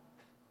God.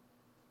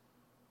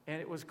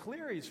 And it was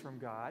clear he's from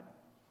God.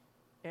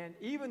 And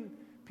even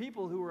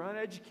people who were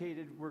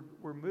uneducated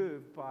were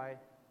moved by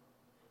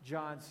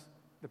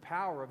the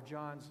power of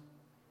John's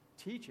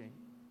teaching.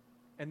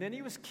 And then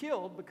he was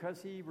killed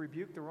because he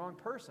rebuked the wrong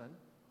person.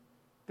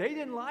 They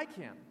didn't like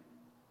him.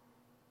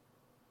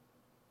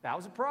 That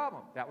was a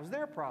problem. That was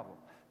their problem.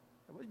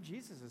 That wasn't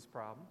Jesus'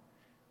 problem.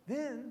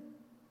 Then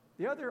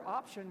the other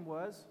option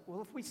was,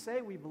 well, if we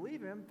say we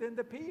believe him, then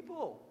the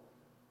people.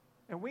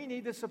 And we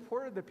need the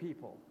support of the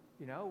people.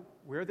 You know,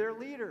 we're their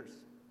leaders.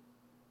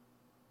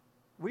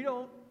 We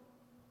don't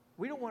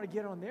want to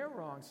get on their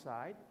wrong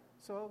side,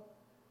 so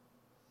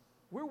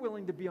we're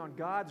willing to be on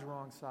God's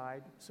wrong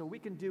side so we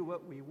can do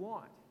what we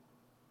want.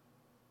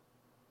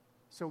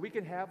 So we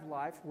can have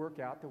life work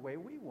out the way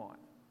we want.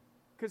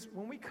 Because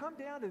when we come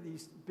down to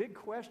these big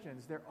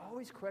questions, they're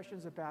always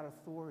questions about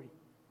authority.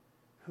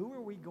 Who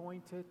are we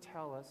going to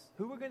tell us?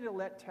 Who are we going to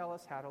let tell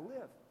us how to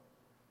live?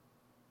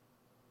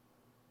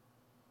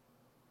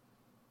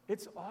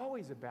 It's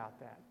always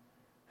about that.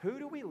 Who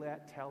do we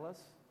let tell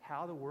us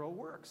how the world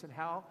works and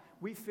how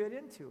we fit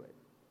into it?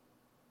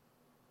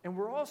 And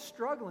we're all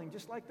struggling,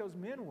 just like those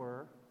men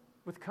were,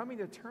 with coming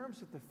to terms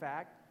with the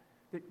fact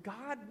that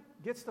God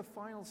gets the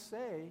final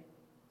say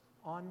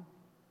on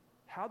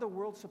how the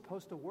world's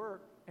supposed to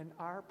work and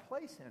our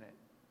place in it,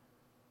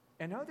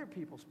 and other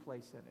people's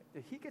place in it,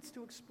 that he gets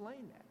to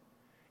explain that.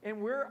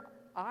 And where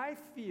I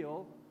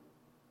feel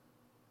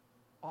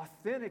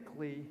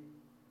authentically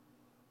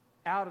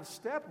out of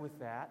step with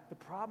that, the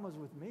problem is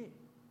with me.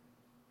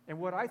 And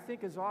what I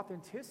think is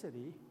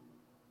authenticity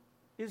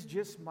is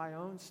just my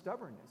own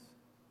stubbornness.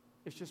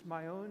 It's just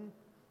my own,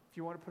 if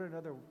you want to put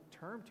another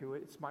term to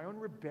it, it's my own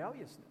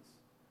rebelliousness.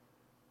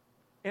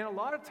 And a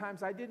lot of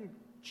times I didn't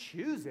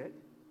choose it.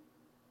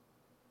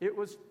 It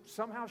was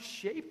somehow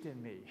shaped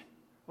in me.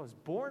 I was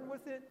born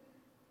with it.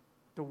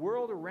 The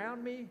world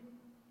around me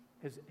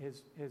has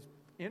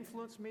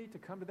influenced me to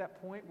come to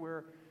that point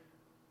where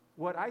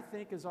what I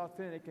think is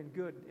authentic and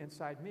good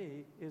inside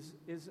me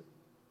is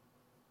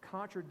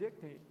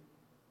contradicting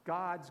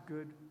God's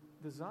good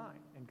design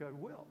and good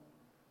will.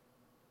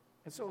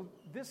 And so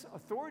this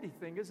authority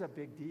thing is a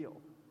big deal.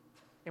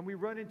 And we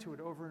run into it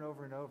over and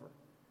over and over.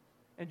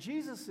 And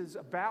Jesus is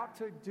about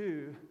to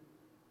do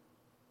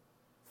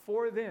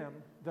for them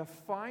the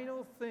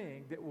final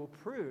thing that will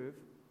prove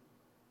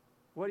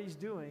what he's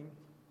doing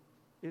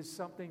is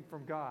something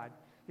from God,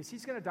 is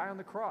he's going to die on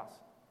the cross.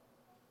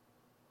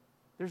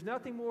 There's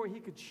nothing more he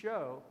could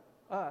show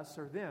us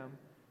or them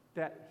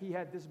that he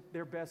had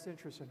their best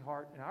interest in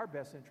heart and our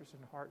best interest in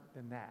heart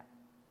than that.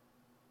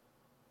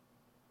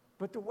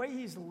 But the way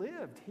he's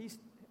lived,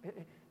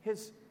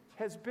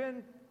 has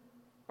been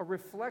a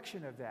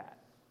reflection of that.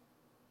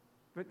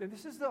 But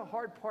this is the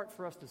hard part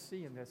for us to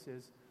see in this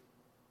is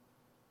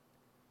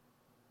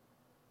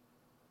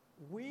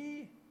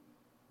we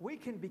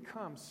can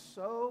become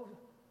so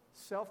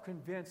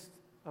self-convinced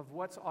of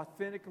what's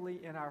authentically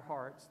in our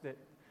hearts, that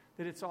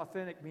it's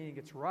authentic meaning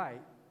it's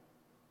right,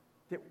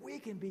 that we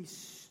can be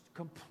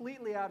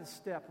completely out of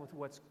step with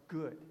what's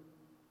good.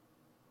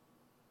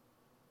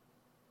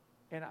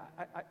 And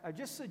I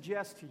just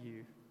suggest to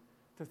you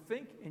to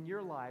think in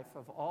your life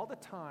of all the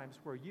times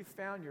where you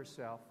found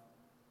yourself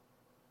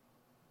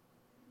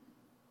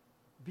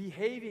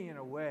behaving in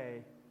a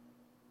way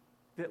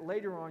that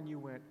later on you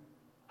went,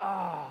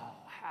 oh,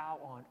 how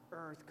on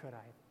earth could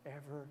I have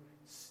ever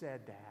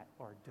said that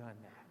or done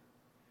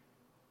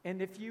that? And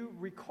if you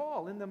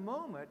recall, in the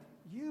moment,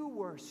 you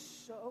were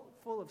so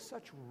full of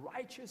such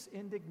righteous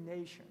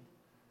indignation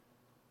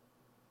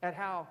at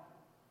how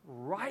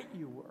right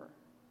you were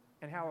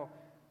and how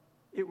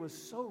it was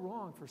so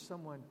wrong for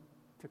someone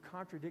to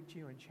contradict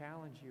you and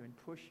challenge you and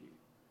push you.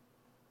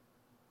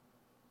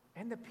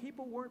 And the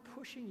people weren't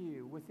pushing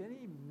you with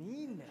any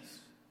meanness.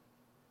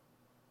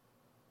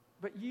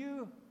 But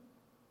you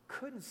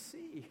couldn't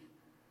see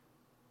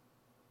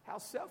how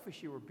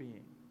selfish you were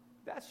being.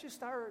 That's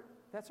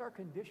our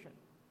condition.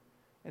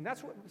 And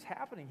that's what was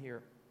happening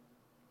here.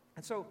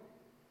 And so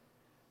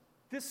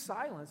this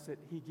silence that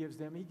he gives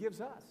them, he gives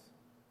us.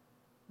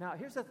 Now,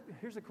 here's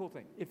the cool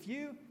thing.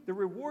 The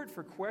reward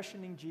for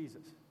questioning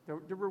Jesus,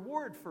 the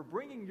reward for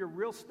bringing your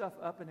real stuff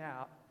up and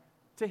out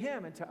to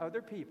him and to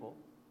other people,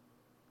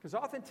 because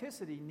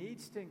authenticity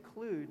needs to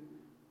include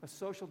a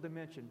social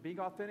dimension, being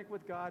authentic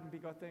with God and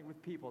being authentic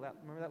with people.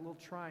 Remember that little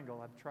triangle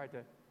I've tried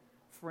to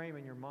frame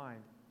in your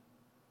mind?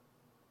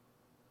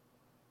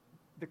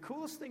 The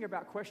coolest thing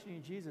about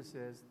questioning Jesus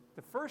is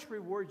the first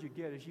reward you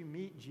get is you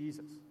meet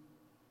Jesus.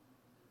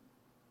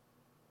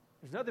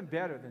 There's nothing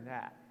better than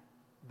that.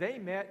 They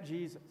met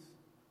Jesus.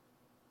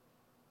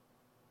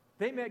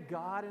 They met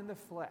God in the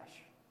flesh.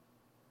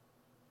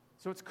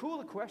 So it's cool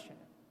to question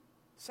him.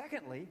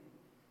 Secondly,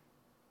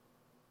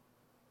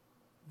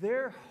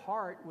 their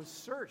heart was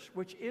searched,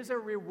 which is a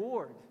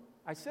reward.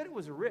 I said it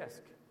was a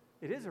risk.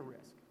 It is a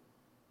risk.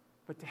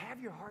 But to have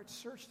your heart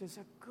searched is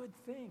a good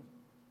thing.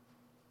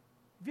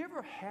 Have you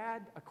ever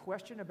had a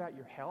question about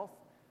your health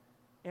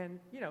and,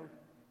 you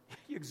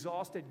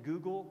exhausted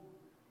Google?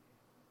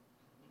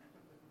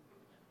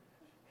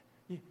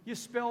 You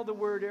spelled the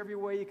word every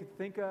way you could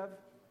think of.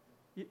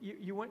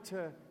 You went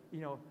to,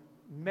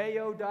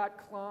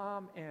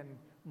 mayo.com and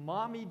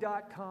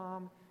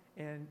mommy.com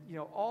and,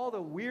 all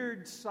the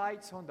weird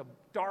sites on the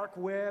dark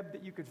web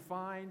that you could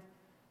find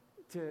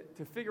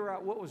to figure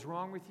out what was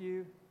wrong with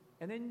you.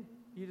 And then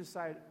you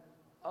decide,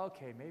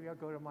 okay, maybe I'll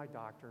go to my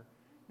doctor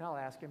and I'll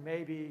ask him,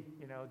 maybe,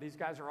 these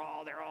guys they're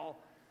all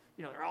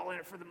in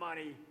it for the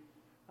money.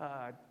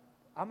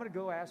 I'm going to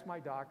go ask my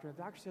doctor. And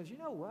the doctor says, you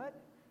know what?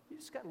 You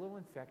just got a little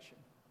infection.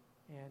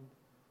 And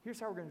here's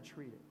how we're going to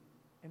treat it.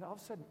 And all of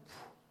a sudden,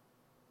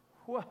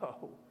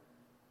 whoa,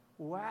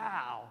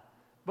 wow.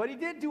 But he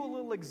did do a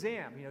little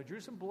exam, drew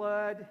some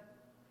blood.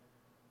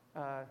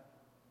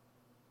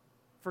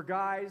 For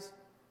guys,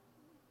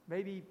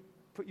 maybe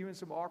put you in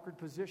some awkward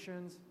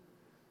positions.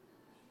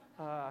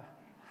 It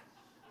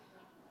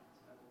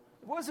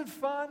wasn't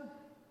fun,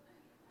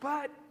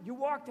 but you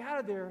walked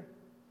out of there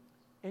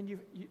and you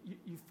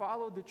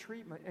followed the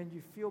treatment and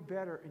you feel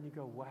better and you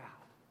go, wow,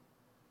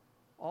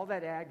 all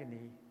that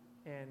agony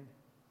and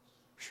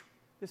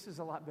this is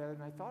a lot better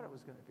than I thought it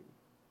was going to be.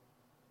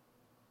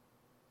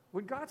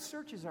 When God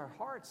searches our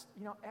hearts,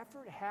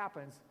 after it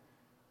happens,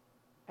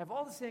 I have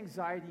all this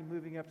anxiety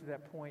moving up to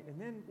that point, and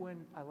then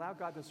when I allow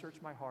God to search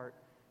my heart,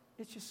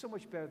 it's just so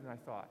much better than I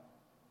thought.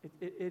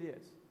 It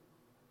is.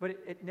 But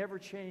it never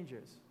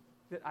changes.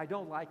 That I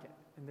don't like it,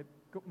 and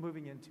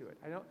moving into it.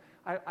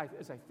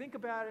 As I think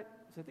about it,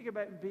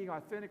 being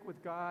authentic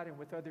with God and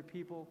with other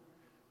people,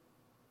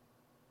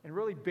 and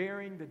really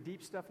bearing the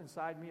deep stuff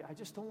inside me, I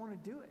just don't want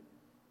to do it.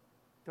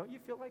 Don't you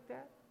feel like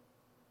that?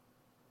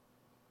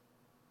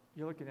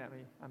 You're looking at me.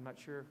 I'm not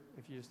sure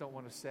if you just don't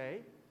want to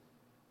say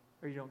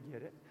or you don't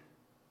get it.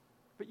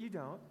 But you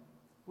don't.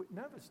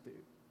 None of us do.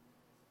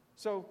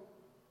 So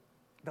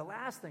the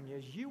last thing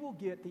is you will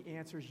get the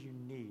answers you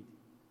need.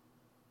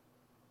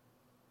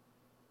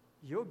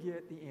 You'll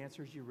get the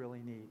answers you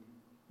really need.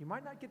 You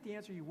might not get the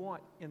answer you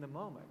want in the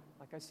moment.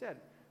 Like I said,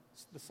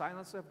 the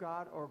silence of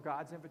God or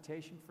God's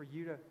invitation for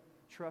you to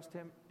trust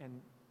Him and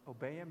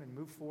obey Him and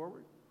move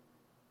forward.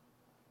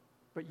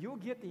 But you'll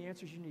get the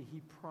answers you need.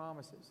 He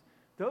promises.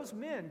 Those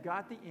men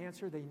got the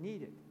answer they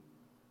needed.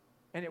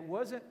 And it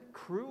wasn't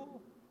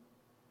cruel.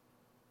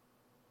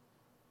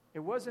 It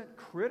wasn't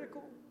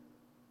critical.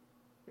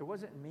 It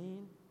wasn't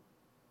mean.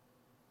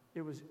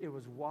 It was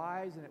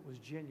wise and it was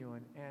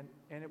genuine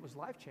and it was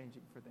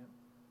life-changing for them.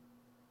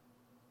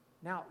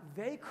 Now,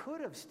 they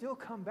could have still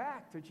come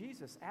back to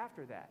Jesus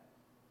after that.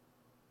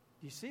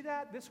 Do you see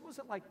that? This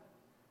wasn't like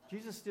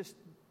Jesus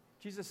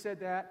said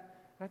that,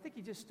 and I think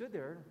He just stood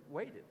there and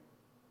waited.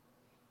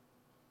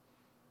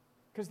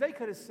 Because they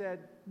could have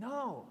said,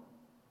 no.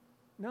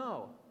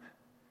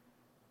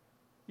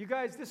 You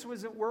guys, this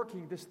wasn't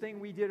working, this thing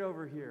we did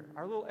over here.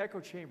 Our little echo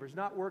chamber is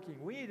not working.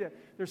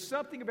 There's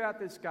something about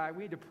this guy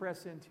we need to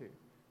press into.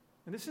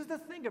 And this is the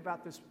thing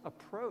about this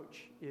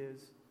approach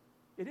is,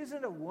 it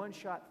isn't a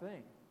one-shot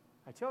thing.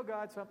 I tell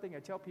God something, I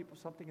tell people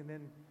something, and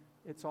then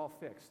it's all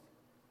fixed.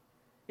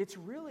 It's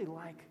really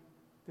like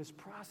this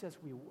process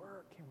we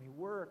work and we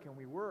work and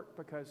we work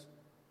because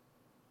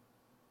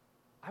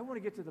I want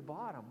to get to the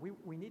bottom.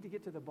 We need to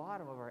get to the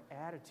bottom of our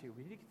attitude.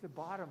 We need to get to the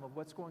bottom of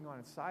what's going on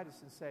inside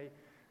us and say,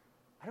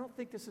 I don't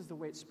think this is the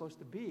way it's supposed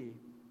to be,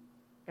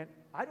 and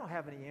I don't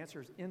have any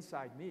answers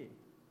inside me.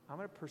 I'm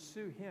going to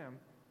pursue Him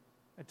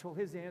until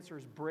His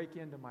answers break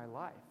into my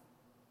life,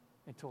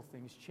 until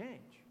things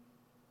change.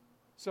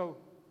 So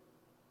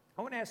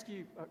I want to ask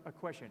you a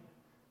question.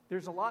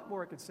 There's a lot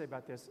more I could say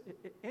about this.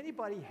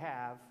 Anybody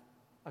have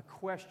a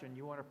question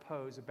you want to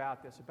pose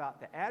about this, about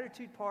the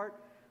attitude part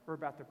or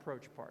about the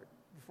approach part,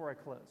 before I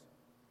close?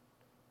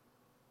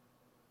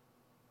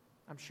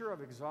 I'm sure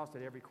I've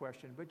exhausted every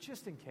question, but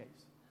just in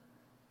case.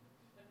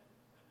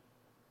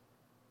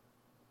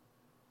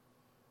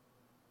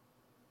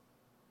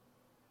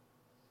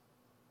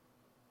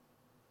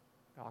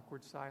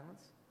 Awkward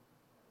silence.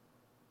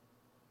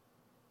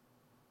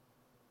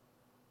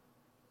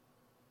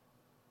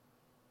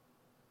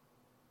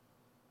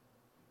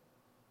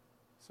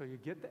 So you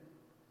get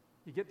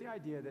the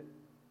idea that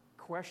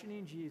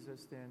questioning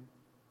Jesus, then,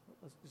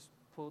 let's just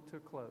pull it to a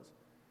close.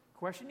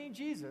 Questioning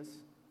Jesus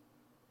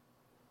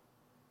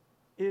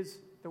is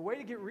the way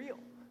to get real.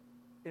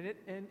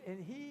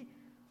 And He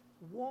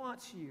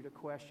wants you to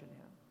question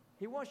Him.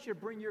 He wants you to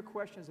bring your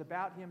questions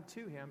about Him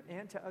to Him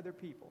and to other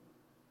people.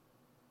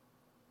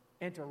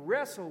 And to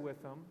wrestle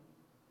with them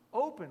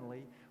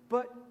openly,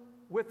 but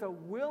with a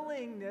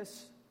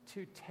willingness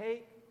to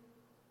take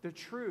the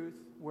truth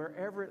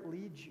wherever it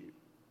leads you.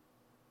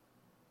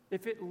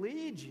 If it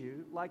leads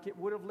you, like it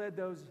would have led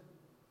those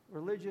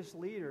religious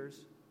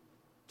leaders,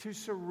 to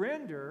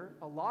surrender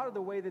a lot of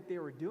the way that they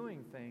were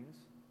doing things,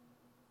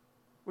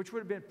 which would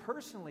have been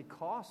personally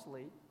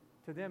costly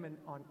to them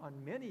on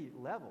many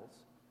levels.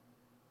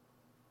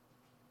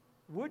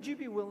 Would you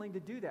be willing to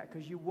do that?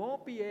 Because you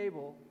won't be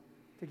able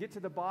to get to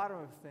the bottom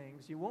of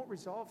things. You won't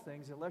resolve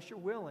things unless you're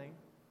willing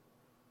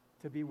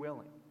to be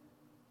willing.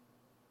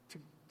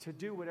 To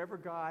do whatever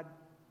God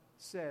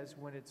says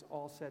when it's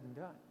all said and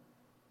done.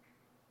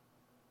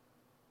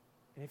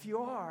 And if you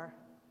are,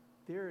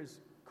 there is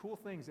cool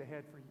things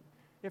ahead for you.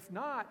 If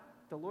not,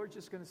 the Lord's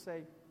just going to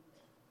say,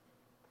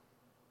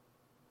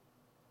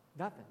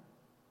 nothing.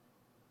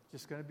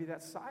 Just going to be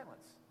that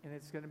silence. And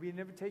it's going to be an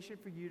invitation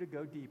for you to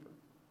go deeper.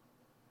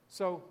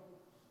 So,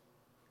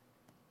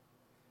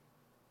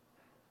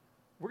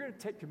 we're going to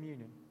take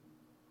communion.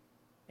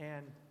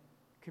 And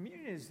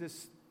communion is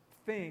this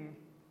thing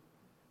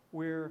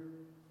where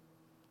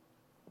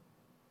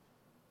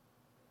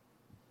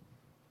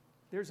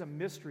there's a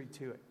mystery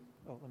to it.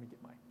 Oh, let me get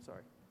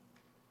sorry.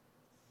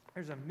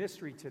 There's a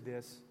mystery to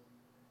this.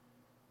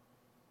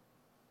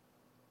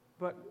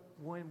 But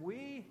when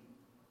we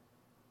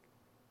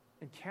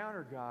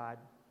encounter God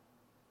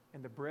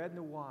and the bread and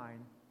the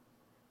wine,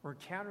 we're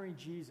encountering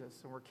Jesus,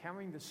 and we're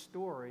encountering the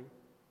story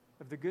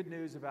of the good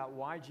news about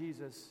why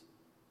Jesus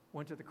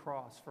went to the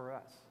cross for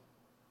us.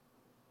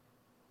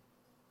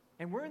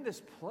 And we're in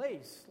this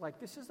place,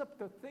 like this is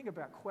the thing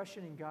about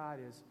questioning God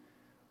is,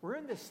 we're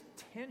in this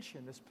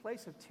tension, this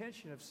place of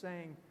tension of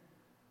saying,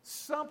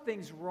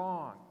 something's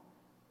wrong.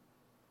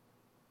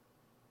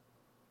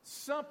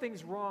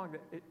 Something's wrong,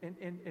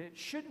 and it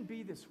shouldn't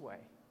be this way.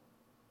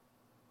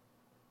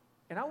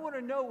 And I want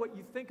to know what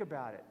you think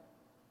about it,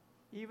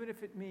 even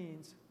if it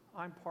means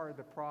I'm part of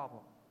the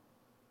problem.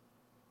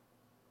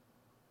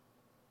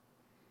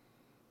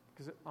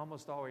 Because it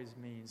almost always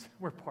means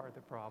we're part of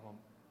the problem.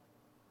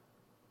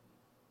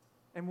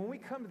 And when we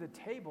come to the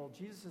table,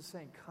 Jesus is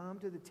saying, come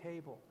to the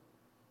table.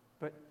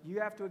 But you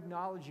have to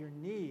acknowledge your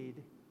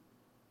need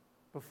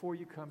before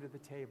you come to the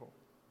table.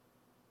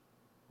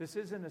 This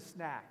isn't a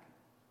snack.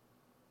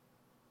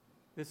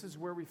 This is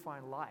where we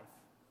find life.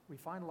 We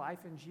find life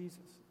in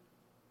Jesus.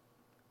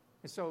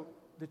 And so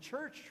the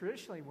church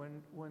traditionally,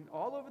 when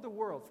all over the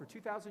world for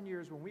 2,000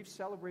 years, when we've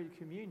celebrated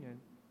communion,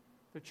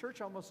 the church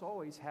almost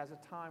always has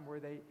a time where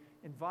they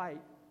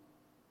invite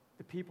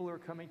the people who are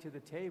coming to the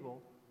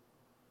table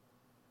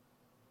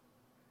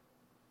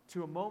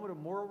to a moment of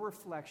moral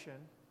reflection,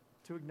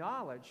 to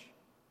acknowledge,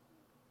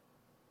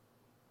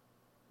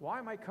 why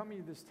am I coming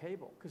to this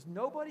table? Because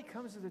nobody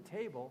comes to the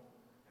table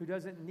who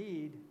doesn't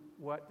need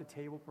what the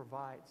table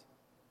provides,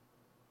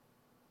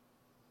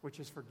 which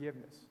is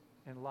forgiveness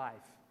and life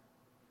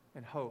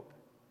and hope.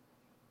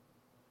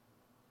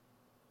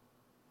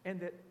 And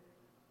that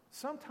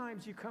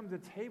sometimes you come to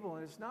the table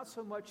and it's not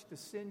so much the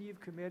sin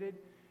you've committed,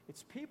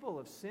 it's people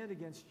have sinned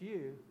against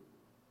you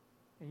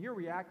and you're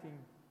reacting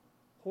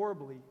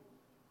horribly,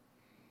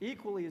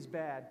 equally as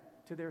bad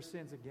to their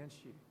sins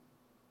against you.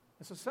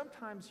 And so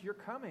sometimes you're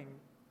coming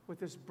with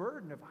this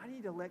burden of, I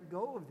need to let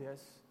go of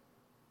this.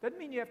 Doesn't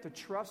mean you have to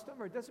trust them,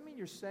 or it doesn't mean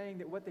you're saying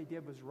that what they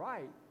did was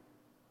right,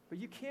 but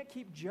you can't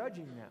keep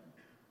judging them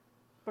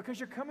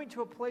because you're coming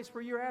to a place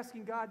where you're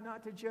asking God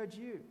not to judge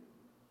you.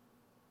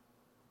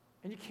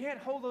 And you can't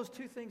hold those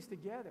two things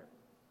together.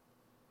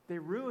 They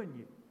ruin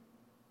you.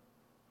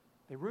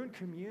 They ruin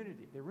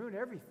community. They ruin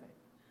everything.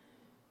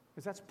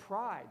 Because that's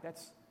pride.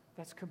 That's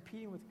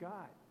competing with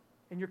God.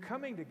 And you're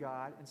coming to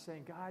God and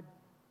saying, God,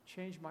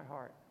 change my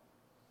heart.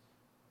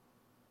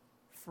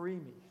 Free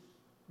me.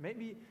 Make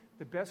me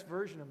the best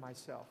version of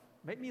myself.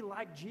 Make me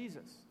like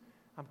Jesus.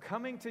 I'm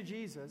coming to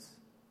Jesus.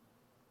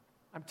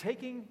 I'm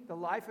taking the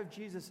life of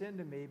Jesus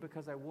into me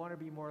because I want to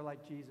be more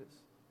like Jesus.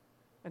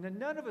 And then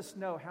none of us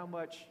know how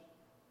much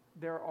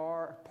there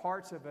are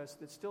parts of us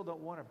that still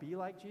don't want to be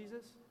like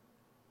Jesus.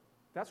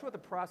 That's what the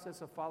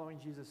process of following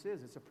Jesus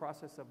is. It's a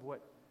process of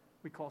what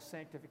we call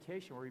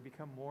sanctification, where we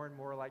become more and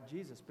more like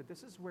Jesus. But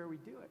this is where we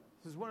do it.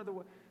 This is one of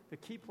the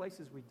key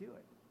places we do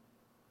it.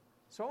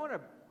 So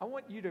I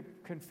want you to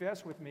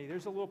confess with me.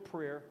 There's a little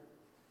prayer.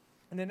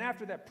 And then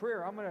after that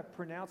prayer, I'm going to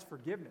pronounce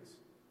forgiveness.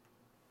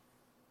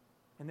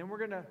 And then we're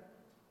going to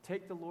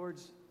take the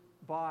Lord's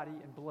body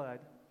and blood.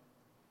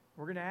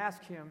 We're going to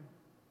ask Him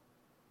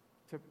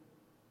to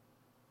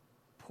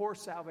pour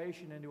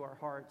salvation into our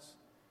hearts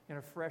in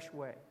a fresh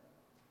way.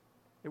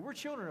 That we're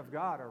children of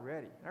God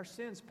already. And our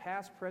sins,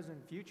 past, present,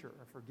 and future,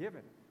 are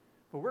forgiven.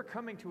 But we're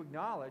coming to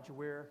acknowledge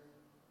where,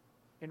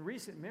 in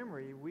recent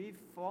memory, we've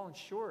fallen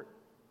short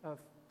of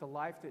the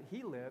life that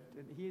He lived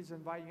and He is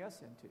inviting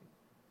us into.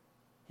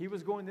 He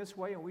was going this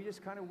way, and we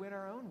just kind of went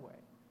our own way.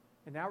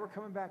 And now we're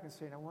coming back and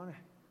saying, I want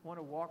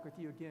to walk with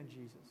you again,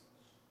 Jesus.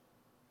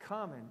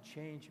 Come and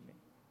change me.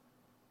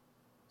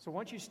 So why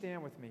don't you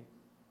stand with me?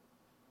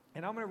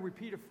 And I'm going to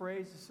repeat a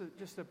phrase. This is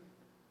just a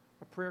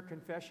prayer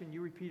confession.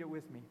 You repeat it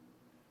with me.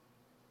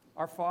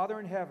 Our Father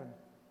in heaven,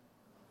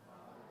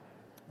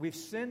 we've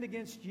sinned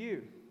against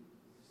you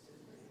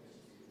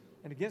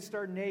and against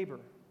our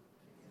neighbor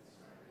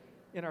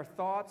in our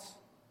thoughts,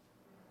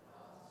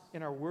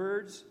 in our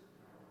words,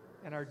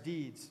 and our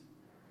deeds,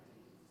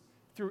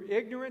 through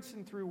ignorance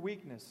and through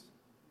weakness,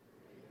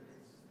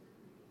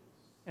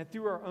 and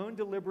through our own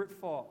deliberate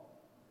fault.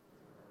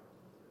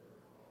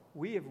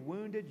 We have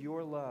wounded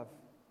your love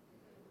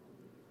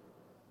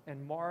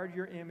and marred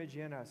your image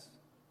in us.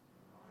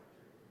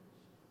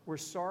 We're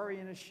sorry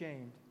and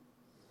ashamed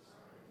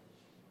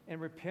and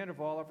repent of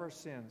all of our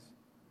sins.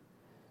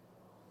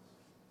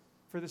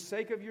 For the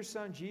sake of your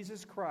Son,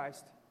 Jesus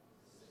Christ,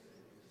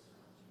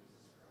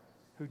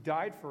 who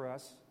died for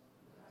us,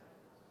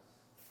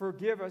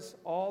 forgive us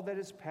all that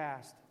is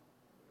past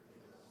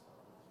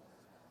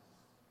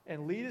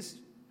and lead us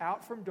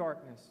out from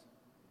darkness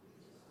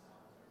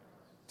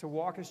to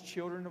walk as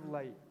children of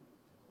light.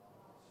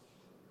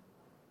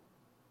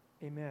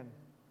 Amen.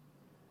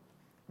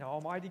 Now,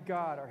 Almighty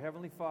God, our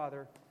Heavenly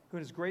Father, who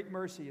in His great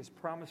mercy has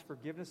promised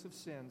forgiveness of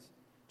sins,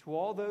 to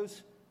all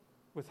those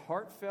with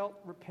heartfelt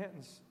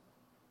repentance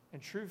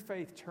and true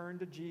faith turn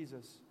to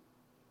Jesus,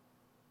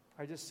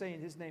 I just say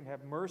in His name,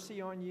 have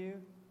mercy on you.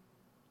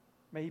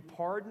 May He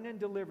pardon and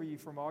deliver you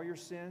from all your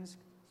sins,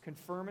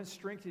 confirm and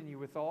strengthen you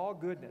with all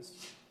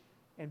goodness,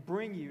 and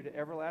bring you to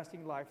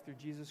everlasting life through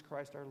Jesus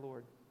Christ our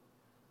Lord.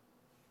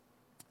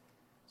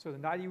 So the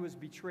night He was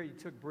betrayed, He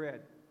took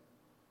bread,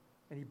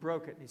 and He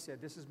broke it, and He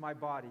said, this is my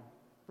body,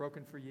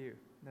 broken for you.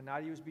 And the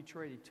night He was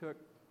betrayed, He took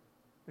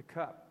the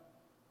cup,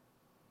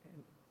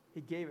 and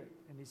He gave it,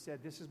 and He said,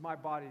 this is my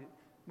body,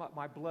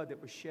 my blood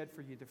that was shed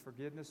for you, the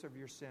forgiveness of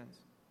your sins.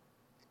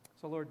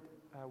 So Lord,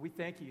 we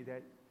thank you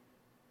that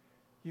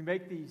you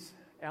make these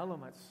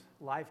elements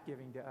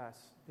life-giving to us,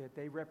 that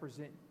they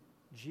represent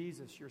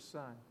Jesus, your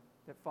Son,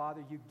 that,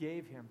 Father, you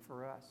gave Him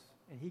for us,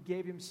 and He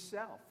gave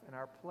Himself in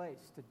our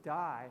place to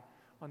die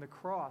on the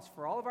cross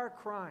for all of our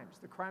crimes,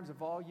 the crimes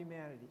of all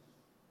humanity.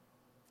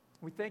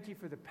 We thank you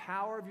for the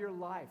power of your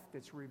life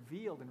that's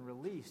revealed and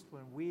released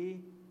when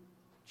we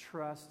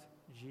trust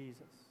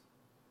Jesus,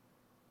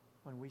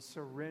 when we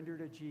surrender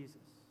to Jesus.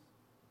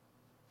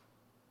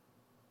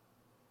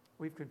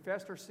 We've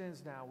confessed our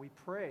sins now. We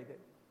pray that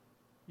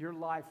your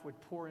life would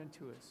pour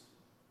into us.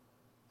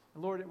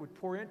 And Lord, it would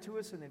pour into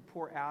us and then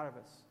pour out of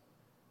us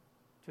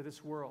to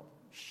this world.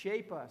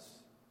 Shape us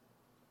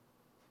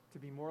to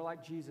be more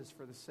like Jesus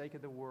for the sake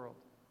of the world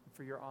and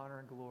for your honor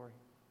and glory.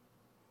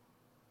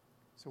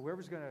 So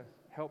whoever's going to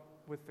help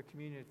with the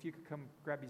communion, if you could come grab these